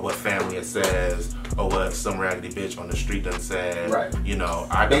 or what family says, or what some raggedy bitch on the street done said. Right. You know,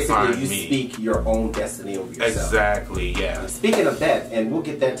 I basically define you me. speak your own destiny over yourself. Exactly, yeah. Speaking of that, and we'll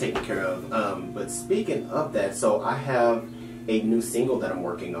get that taken care of, but speaking of that, so I have a new single that I'm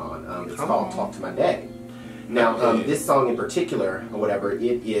working on. It's called Talk to My Daddy. Now, this song in particular, or whatever,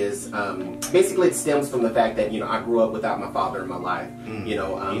 it is, basically it stems from the fact that, you know, I grew up without my father in my life. You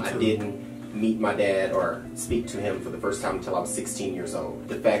know, I didn't meet my dad or speak to him for the first time until I was 16 years old.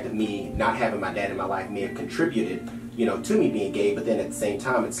 The fact of me not having my dad in my life may have contributed, you know, to me being gay, but then at the same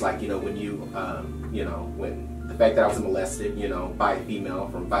time, it's like, you know, when you, you know, when the fact that I was molested, you know, by a female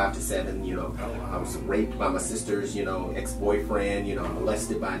from 5 to 7, you know, I was raped by my sister's, you know, ex-boyfriend, you know,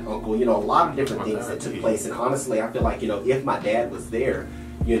 molested by an uncle, you know, a lot of different things that took place. And honestly, I feel like, you know, if my dad was there,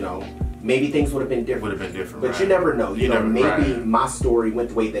 you know, maybe things would have been different. But you never know. You know, maybe my story went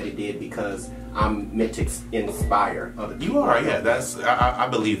the way that it did because I'm meant to inspire other people. You are, yeah. That's I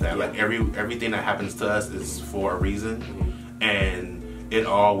believe that. Yeah. Like everything that happens to us is for a reason, and it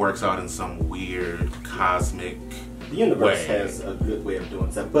all works out in some weird cosmic. The universe has a good way of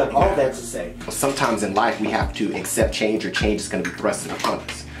doing stuff. But all that to say, sometimes in life we have to accept change, or change is going to be thrusted upon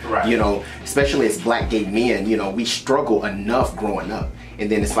us. Right. You know, especially as black gay men, you know, we struggle enough growing up. And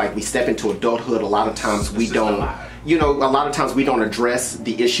then it's like we step into adulthood, a lot of times we don't, you know, a lot of times we don't address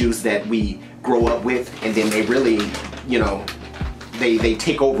the issues that we grow up with, and then they really, you know, they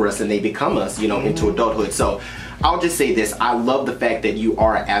take over us and they become us, you know, into adulthood. So I'll just say this, I love the fact that you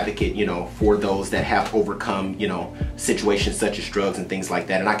are an advocate, you know, for those that have overcome, you know, situations such as drugs and things like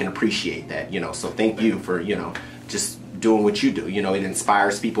that, and I can appreciate that, you know, so thank you for, you know, just doing what you do. You know, it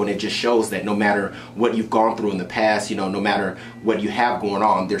inspires people, and it just shows that no matter what you've gone through in the past, you know, no matter what you have going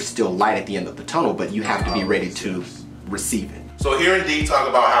on, there's still light at the end of the tunnel, but you have to be ready to receive it. So hearing D talk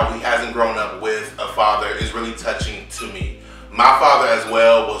about how he hasn't grown up with a father is really touching to me. My father as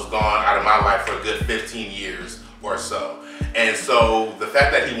well was gone out of my life for a good 15 years or so. And so the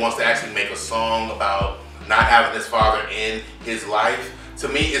fact that he wants to actually make a song about not having his father in his life, to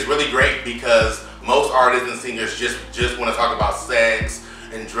me is really great, because most artists and singers just want to talk about sex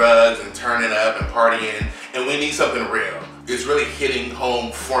and drugs and turning up and partying, and we need something real. It's really hitting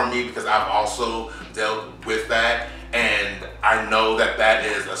home for me because I've also dealt with that, and I know that that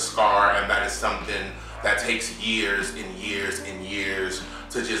is a scar, and that is something that takes years and years and years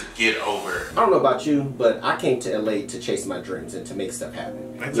to just get over. I don't know about you, but I came to LA to chase my dreams and to make stuff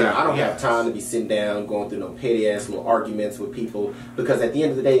happen. Exactly. You know, I don't have time to be sitting down going through no petty ass little arguments with people, because at the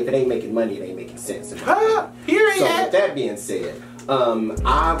end of the day, if it ain't making money, it ain't making sense. Period. So with that being said,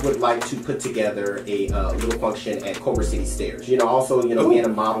 I would like to put together a little function at Culver City Stairs. You know, also, you know, being a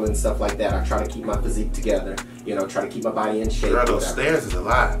model and stuff like that, I try to keep my physique together. You know, try to keep my body in shape. Girl, those stairs is a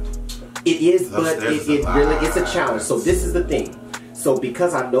lot. It is, but it really is a challenge. So this is the thing. So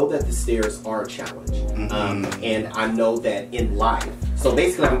because I know that the stairs are a challenge, and I know that in life, so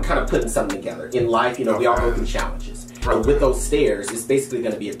basically I'm kind of putting something together. In life, you know, we all go through challenges. But with those stairs, it's basically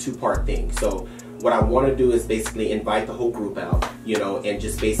going to be a two-part thing. So what I want to do is basically invite the whole group out, you know, and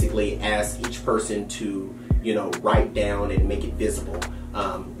just basically ask each person to, you know, write down and make it visible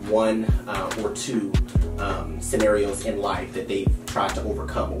one or two scenarios in life that they've tried to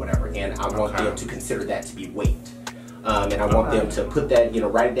overcome or whatever. And I want them to consider that to be weight. And I want them to put that, you know,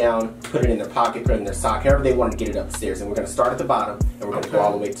 write it down, put it in their pocket, put it in their sock, however they want to get it up the stairs. And we're going to start at the bottom, and we're going to go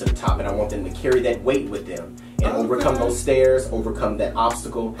all the way to the top. And I want them to carry that weight with them and overcome those stairs, overcome that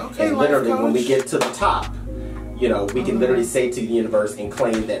obstacle. And literally, when we get to the top, you know, we can literally say to the universe and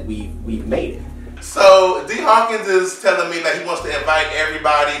claim that we've made it. So D. Hawkins is telling me that he wants to invite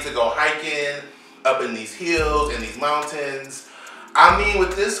everybody to go hiking up in these hills and these mountains. I mean,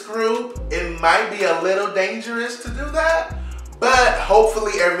 with this group, it might be a little dangerous to do that, but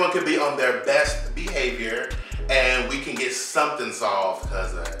hopefully everyone can be on their best behavior and we can get something solved,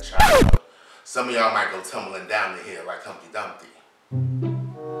 because some of y'all might go tumbling down the hill like Humpty Dumpty.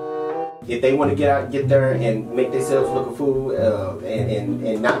 if they want to get there and make themselves look a fool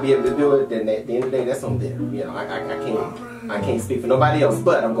and not be able to do it, then at the end of the day, that's on them. You know, I can't speak for nobody else,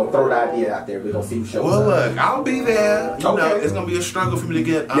 but I'm gonna throw the idea out there. We're gonna see who shows up. Well, look, I'll be there. You know, it's gonna be a struggle for me to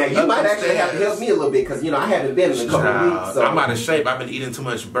get. Yeah, you might actually have to help me a little bit because you know I haven't been in a couple of weeks. So. I'm out of shape. I've been eating too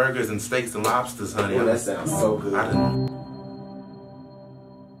much burgers and steaks and lobsters, honey. Well, that sounds so good.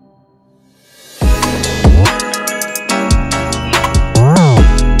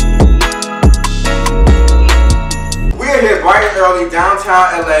 We're here bright and early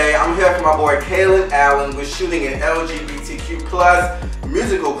downtown LA. I'm here for my boy Caleb Allen. We're shooting an LGBTQ+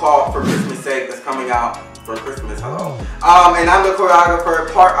 musical called For Christmas Sake that's coming out for Christmas. Hello. And I'm the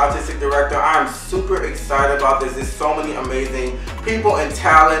choreographer, part artistic director. I'm super excited about this. There's so many amazing people and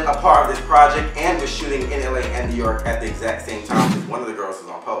talent a part of this project, and we're shooting in LA and New York at the exact same time because one of the girls is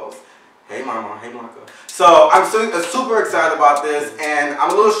on Pose. Hey mama, hey Monica. So I'm super excited about this, and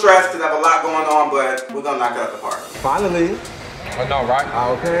I'm a little stressed because I have a lot going on, but we're gonna knock it out the park. Finally. I know, right?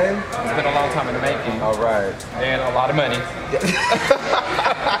 Okay. It's been a long time in the making. All right. And a lot of money.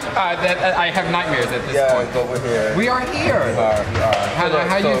 I have nightmares at this point. But we're here. We are here. We are.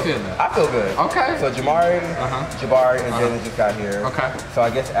 How you feeling? I feel good. Okay. So Jabari and Jalen just got here. Okay. So I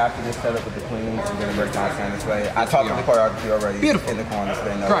guess after this setup with the queens, we're gonna break down Santa's way. I talked to the choreography already. Beautiful. In the corner, so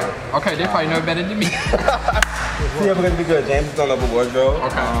they know. Great. Okay, they probably know better than me. So yeah, we're gonna be good. James is gonna know the wardrobe.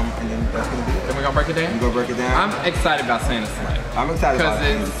 Okay. And then that's gonna be it. Then we're gonna break it down? We're gonna break it down. I'm excited about Santa's Sleigh. I'm excited about the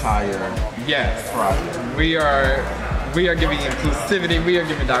entire project. We are giving inclusivity, we are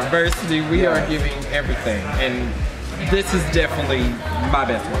giving diversity, we are giving everything. And this is definitely my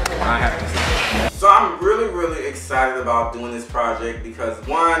best work, I have to say. So I'm really excited about doing this project because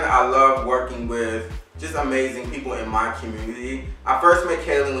one, I love working with just amazing people in my community. I first met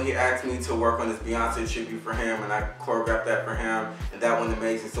Kalen when he asked me to work on this Beyonce tribute for him, and I choreographed that for him, and that went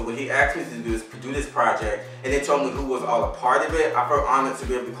amazing. So when he asked me to do this project, and they told me who was all a part of it, I felt honored to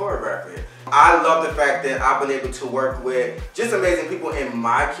be able to choreograph it. I love the fact that I've been able to work with just amazing people in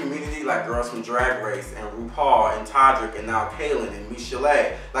my community, like girls from Drag Race, and RuPaul, and Todrick, and now Kaylin, and Michelle.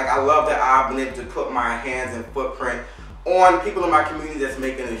 Like, I love that I've been able to put my hands and footprint on people in my community that's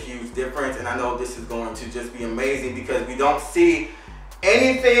making a huge difference, and I know this is going to just be amazing because we don't see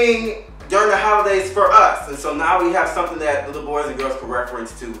anything during the holidays for us, and so now we have something that little boys and girls can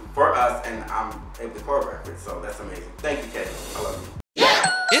reference to for us, and I'm able to choreograph it, so that's amazing. Thank you, Kate. I love you.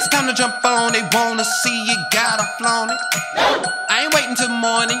 It's time to jump on, they wanna see you, gotta flaunt it. I ain't waiting till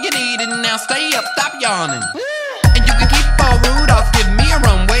morning, you need it now, stay up, stop yawning. And you can keep all Rudolph, give me a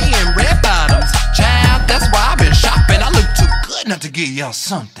runway and red bottoms. Child, that's why I've been shopping, I look too good not to give y'all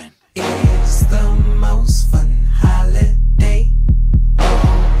something. It's the most fun holiday,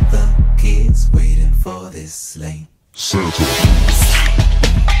 all the kids waiting for this sleigh. Santa.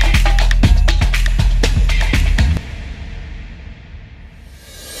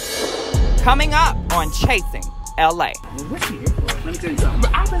 Coming up on Chasing LA. Let me tell you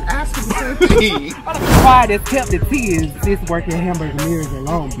something. I've been asking the same thing. Why that's kept the tea is this working Hamburger Mirrors in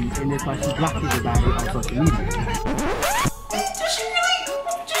Long Beach, and that's why she blocked everybody on social media.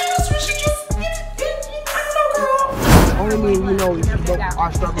 Only me and you know what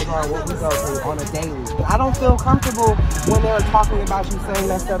our struggles are, what we go through on a daily. I don't feel comfortable when they're talking about you saying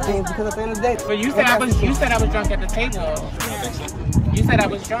messed up things because at the end of the day. But you said I was drunk at the table. You said I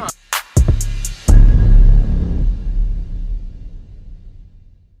was drunk.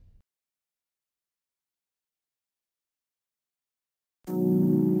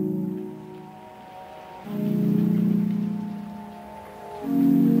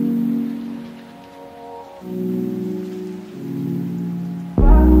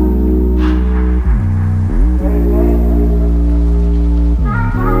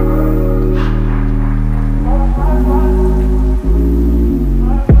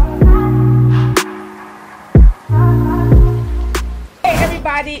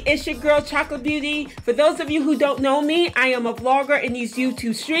 It's your girl Chocolate Beauty. For those of you who don't know me, I am a vlogger in these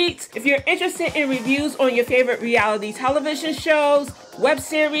YouTube streets. If you're interested in reviews on your favorite reality television shows, web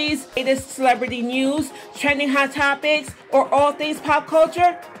series, latest celebrity news, trending hot topics, or all things pop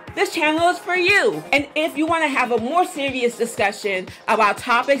culture, this channel is for you. And if you want to have a more serious discussion about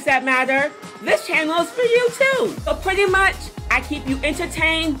topics that matter, this channel is for you too. So pretty much, I keep you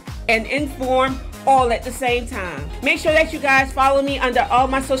entertained and informed all at the same time. Make sure that you guys follow me under all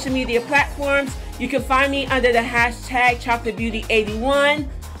my social media platforms. You can find me under the hashtag ChocolateBeauty81.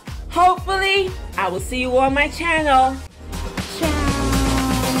 Hopefully, I will see you on my channel. Ciao.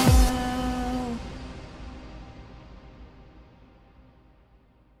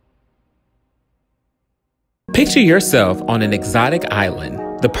 Picture yourself on an exotic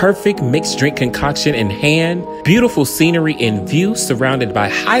island, The perfect mixed drink concoction in hand, beautiful scenery in view, surrounded by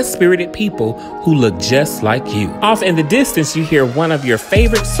high-spirited people who look just like you. Off in the distance, you hear one of your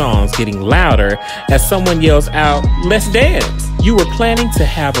favorite songs getting louder as someone yells out, "Let's dance." You were planning to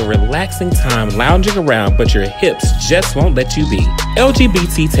have a relaxing time lounging around, but your hips just won't let you be.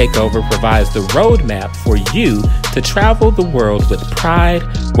 LGBT Takeover provides the roadmap for you to travel the world with pride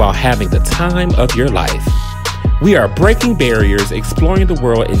while having the time of your life. We are breaking barriers, exploring the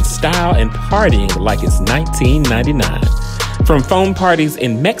world in style and partying like it's 1999. From foam parties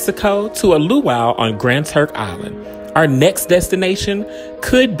in Mexico to a luau on Grand Turk Island, our next destination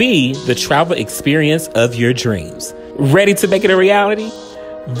could be the travel experience of your dreams. Ready to make it a reality?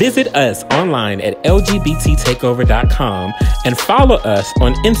 Visit us online at lgbttakeover.com and follow us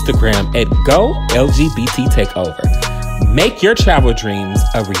on Instagram at GoLGBTTakeover. Make your travel dreams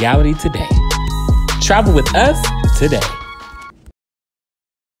a reality today. Travel with us today.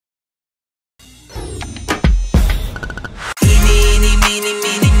 Eeny, meeny,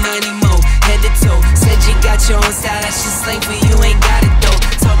 money, mo. Head to toe. Said you got your own style, that's just like for you ain't got it though.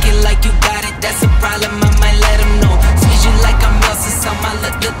 Talking like you got it, that's a problem, I might let them know. Squeeze you like I'm Elsa, so my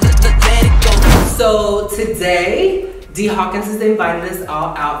let it go. So today, D. Hawkins has invited us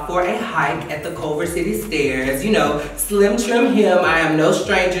all out for a hike at the Culver City Stairs. You know, slim trim him. I am no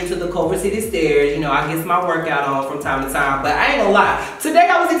stranger to the Culver City Stairs. You know, I get my workout on from time to time, but I ain't gonna lie. Today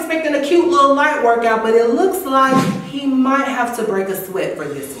I was expecting a cute little light workout, but it looks like he might have to break a sweat for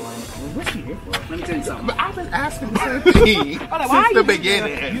this one. What's he here for? Let me tell you something. But I've been asking the same thing since the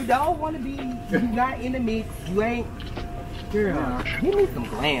beginning. You don't want to be, you not in the mix, you ain't. Girl, give me some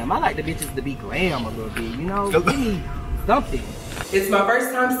glam. I like the bitches to be glam a little bit, you know? Give me something. It's my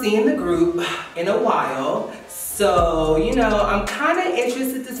first time seeing the group in a while, so, you know, I'm kind of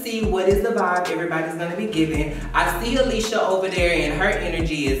interested to see what is the vibe everybody's going to be giving. I see Alicia over there and her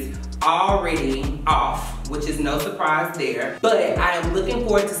energy is already off, which is no surprise there. But I am looking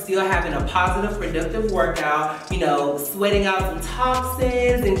forward to still having a positive, productive workout, you know, sweating out some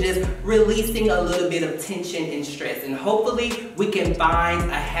toxins and just releasing a little bit of tension and stress. And hopefully we can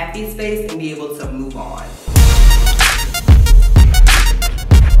find a happy space and be able to move on.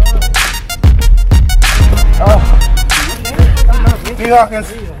 D.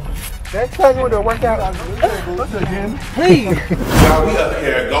 Hawkins, that's telling you to work out. Please. Y'all, we up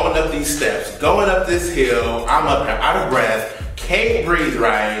here going up these steps, going up this hill. I'm up here out of breath, can't breathe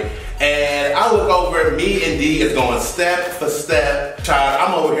right. And I look over, me and D is going step for step. Child,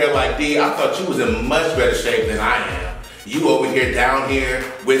 I'm over here like, D, I thought you was in much better shape than I am. You over here down here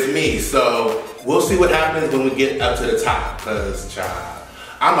with me. So we'll see what happens when we get up to the top. Cause child,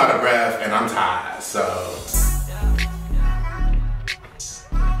 I'm out of breath and I'm tired, so.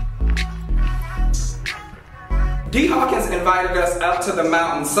 D. Hawkins invited us up to the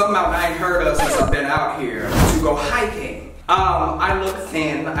mountain, some mountain I ain't heard of since I've been out here, to go hiking. I look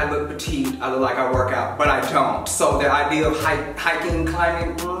thin, I look petite, I look like I work out, but I don't. So the idea of hiking,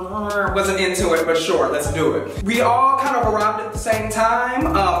 climbing, wasn't into it, but sure, let's do it. We all kind of arrived at the same time.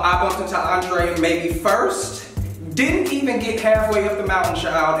 I bumped into André maybe first. Didn't even get halfway up the mountain,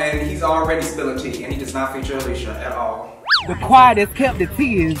 child, and he's already spilling tea, and he does not feature Alicia at all. The quietest kept the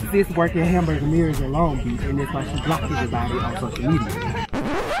tea is this working hamburger mirrors in Long Beach, and that's why she blocked everybody on social media.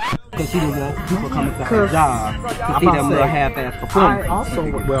 Because she didn't want people coming to her job to see them little half-ass performances. I also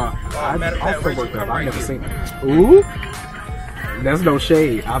worked there. I've never seen it. Ooh? There's no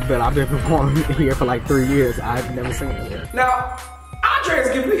shade. I've been performing here for like 3 years. I've never seen it. Now, Andre's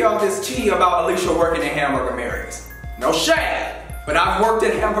giving me all this tea about Alicia working at Hamburger Mary's. No shade. But I've worked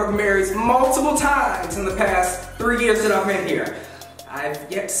at Hamburger Mary's multiple times in the past 3 years that I've been here. I've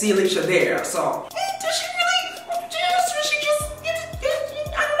yet to see Alicia there, so. Does she really?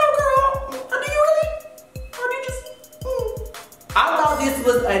 I don't know, girl. Do you really? Or do you just? I thought this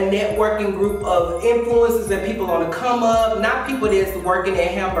was a networking group of influencers and people on the come up, not people that's working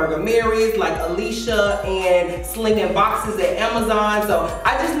at Hamburger Mary's like Alicia and slinging boxes at Amazon. So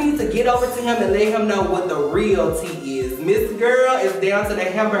I just need to get over to him and let him know what the real tea is. Miss Girl is down to the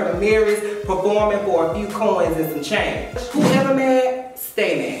Hamburger Mary's performing for a few coins and some change. Whoever mad,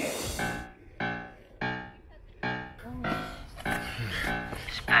 stay mad.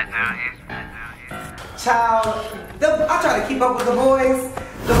 Child, I try to keep up with the boys.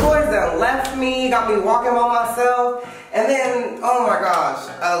 The boys that left me, got me walking by myself. And then, oh my gosh,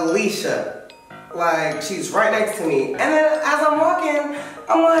 Alicia. Like, she's right next to me. And then as I'm walking,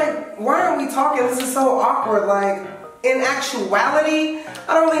 I'm like, why aren't we talking? This is so awkward. Like, in actuality,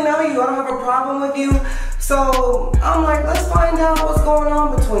 I don't really know you. I don't have a problem with you. So I'm like, let's find out what's going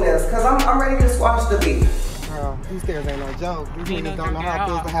on between us. Cause I'm ready to squash the beef. Girl, these stairs ain't no joke. These niggas don't know how it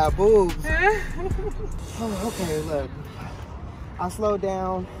feels to have boobs. Oh, okay, look. I slowed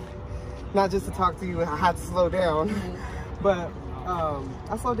down, not just to talk to you, I had to slow down, but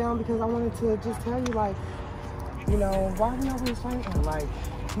I slowed down because I wanted to just tell you, like, you know, why are we always fighting? Like,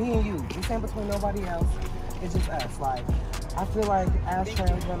 me and you, we stand between nobody else. It's just us. Like, I feel like as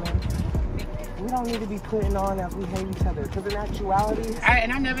trans women, we don't need to be putting on as we hate each other. Because in actuality, I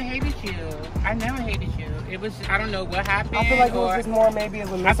never hated you. I never hated you. It was, I don't know what happened. I feel like it was just more maybe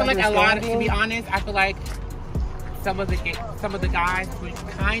of a misunderstanding. I feel like a lot, to be honest, I feel like some of the guys were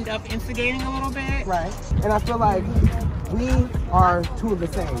kind of instigating a little bit. Right. And I feel like we are two of the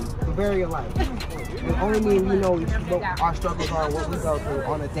same, very alike. And only me and you know what our struggles are, what we go through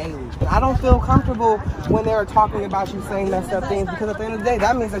on a daily. I don't feel comfortable when they're talking about you saying messed up things, because at the end of the day,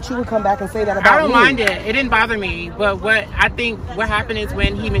 that means that you would come back and say that about me. I don't mind it. It didn't bother me. But what I think what happened is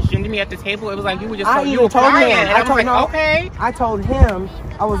when he misgendered me at the table, it was like you were just you were quiet. And I was like, okay. I told him,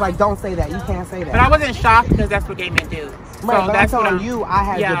 I was like, don't say that. You can't say that. But I wasn't shocked because that's what gay men do. Right, so but that's I told you I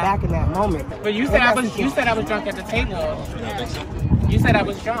had your back in that moment. But you said I was drunk at the table. You said I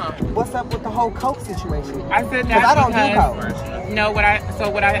was drunk. What's up with the whole Coke situation? I said that I don't do Coke. No,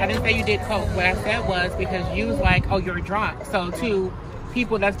 I didn't say you did Coke. What I said was because you was like, oh, you're drunk. So to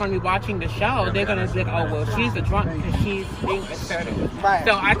people that's going to be watching the show, they're going to think, oh, well, she's a drunk because she's being assertive. Right.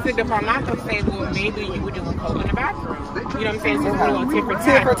 So I took it upon myself to say, well, maybe you were doing Coke in the bathroom. You know what I'm saying? So it's a little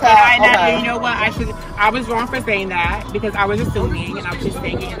tit for tat. And you know what? I was wrong for saying that because I was assuming and I was just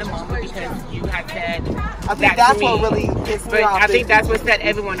saying it in the moment because you had said I think that's what really pissed me off. I think that's what set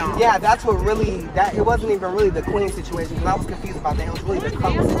everyone off. Yeah, that's what really, it wasn't even really the queen situation because I was confused about that. It was really the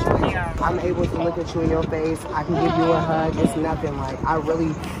Coke situation. Yeah. I'm able to look at you in your face. I can give you a hug. It's nothing. Like, I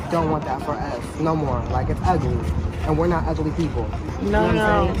really don't want that for us no more. Like, it's ugly. And we're not ugly people. You know what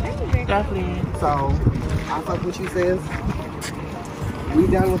I'm saying? Definitely. So, I fuck with you, sis. We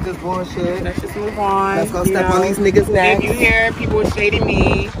done with this bullshit. Let's just move on. Let's go step on these niggas' necks. If you hear people shading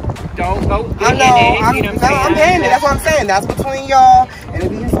me, don't go in I know. it. I'm paying it. That's what I'm saying. That's between y'all. And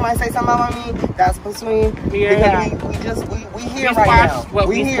if you hear somebody say something about me, that's between. Yeah. Because we here right now.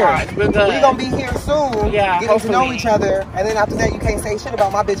 We here. We're good. We gonna be here soon. Yeah. Getting to know each other. And then after that, you can't say shit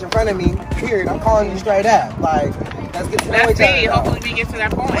about my bitch in front of me. Period. I'm calling you straight up. Like, let's get to know each other. Hopefully we get to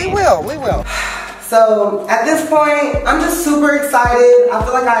that point. We will. We will. So at this point, I'm just super excited. I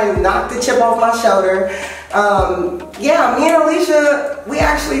feel like I knocked the chip off my shoulder. Yeah, me and Alicia, we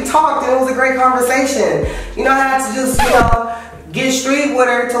actually talked and it was a great conversation. You know, I had to just, get street with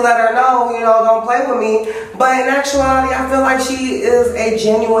her to let her know, don't play with me. But in actuality, I feel like she is a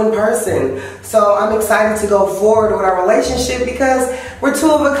genuine person. So I'm excited to go forward with our relationship because we're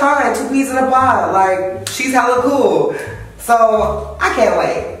two of a kind, two peas in a pod. Like, she's hella cool. So I can't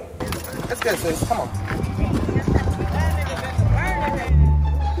wait. Let's go, sis. Come on.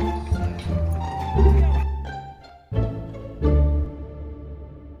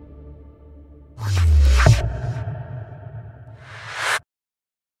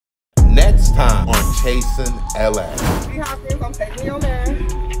 Next time on Chasing LA. Hawkins, I'm taking your man.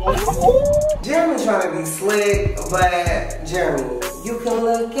 Jeremy's trying to be slick, but Jeremy, you can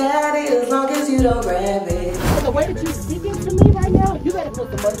look at it as long as you don't grab it. The way that you're speaking to me right now, you better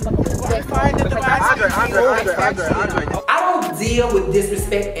put the motherfucker Andre. I don't deal with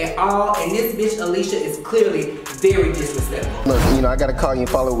disrespect at all, and this bitch Alicia is clearly very disrespectful. Look, I gotta call you and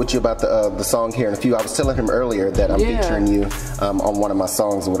follow with you about the song here in a few. I was telling him earlier that I'm featuring you on one of my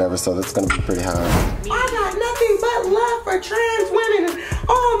songs or whatever, so that's gonna be pretty hard. I got nothing but love for trans women, and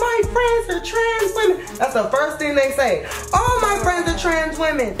all my friends are trans women. That's the first thing they say. All my friends are trans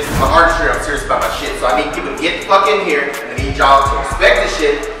women. This is my artistry. I'm serious about my shit, so I need people to get the fuck in here, and I need y'all to respect this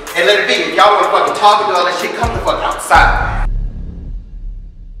shit and let it be. If y'all wanna fucking talk and do all that shit, come the fuck outside.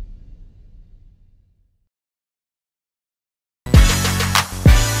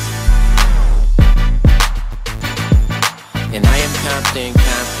 And I am Compton,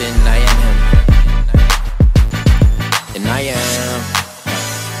 I am him. And I am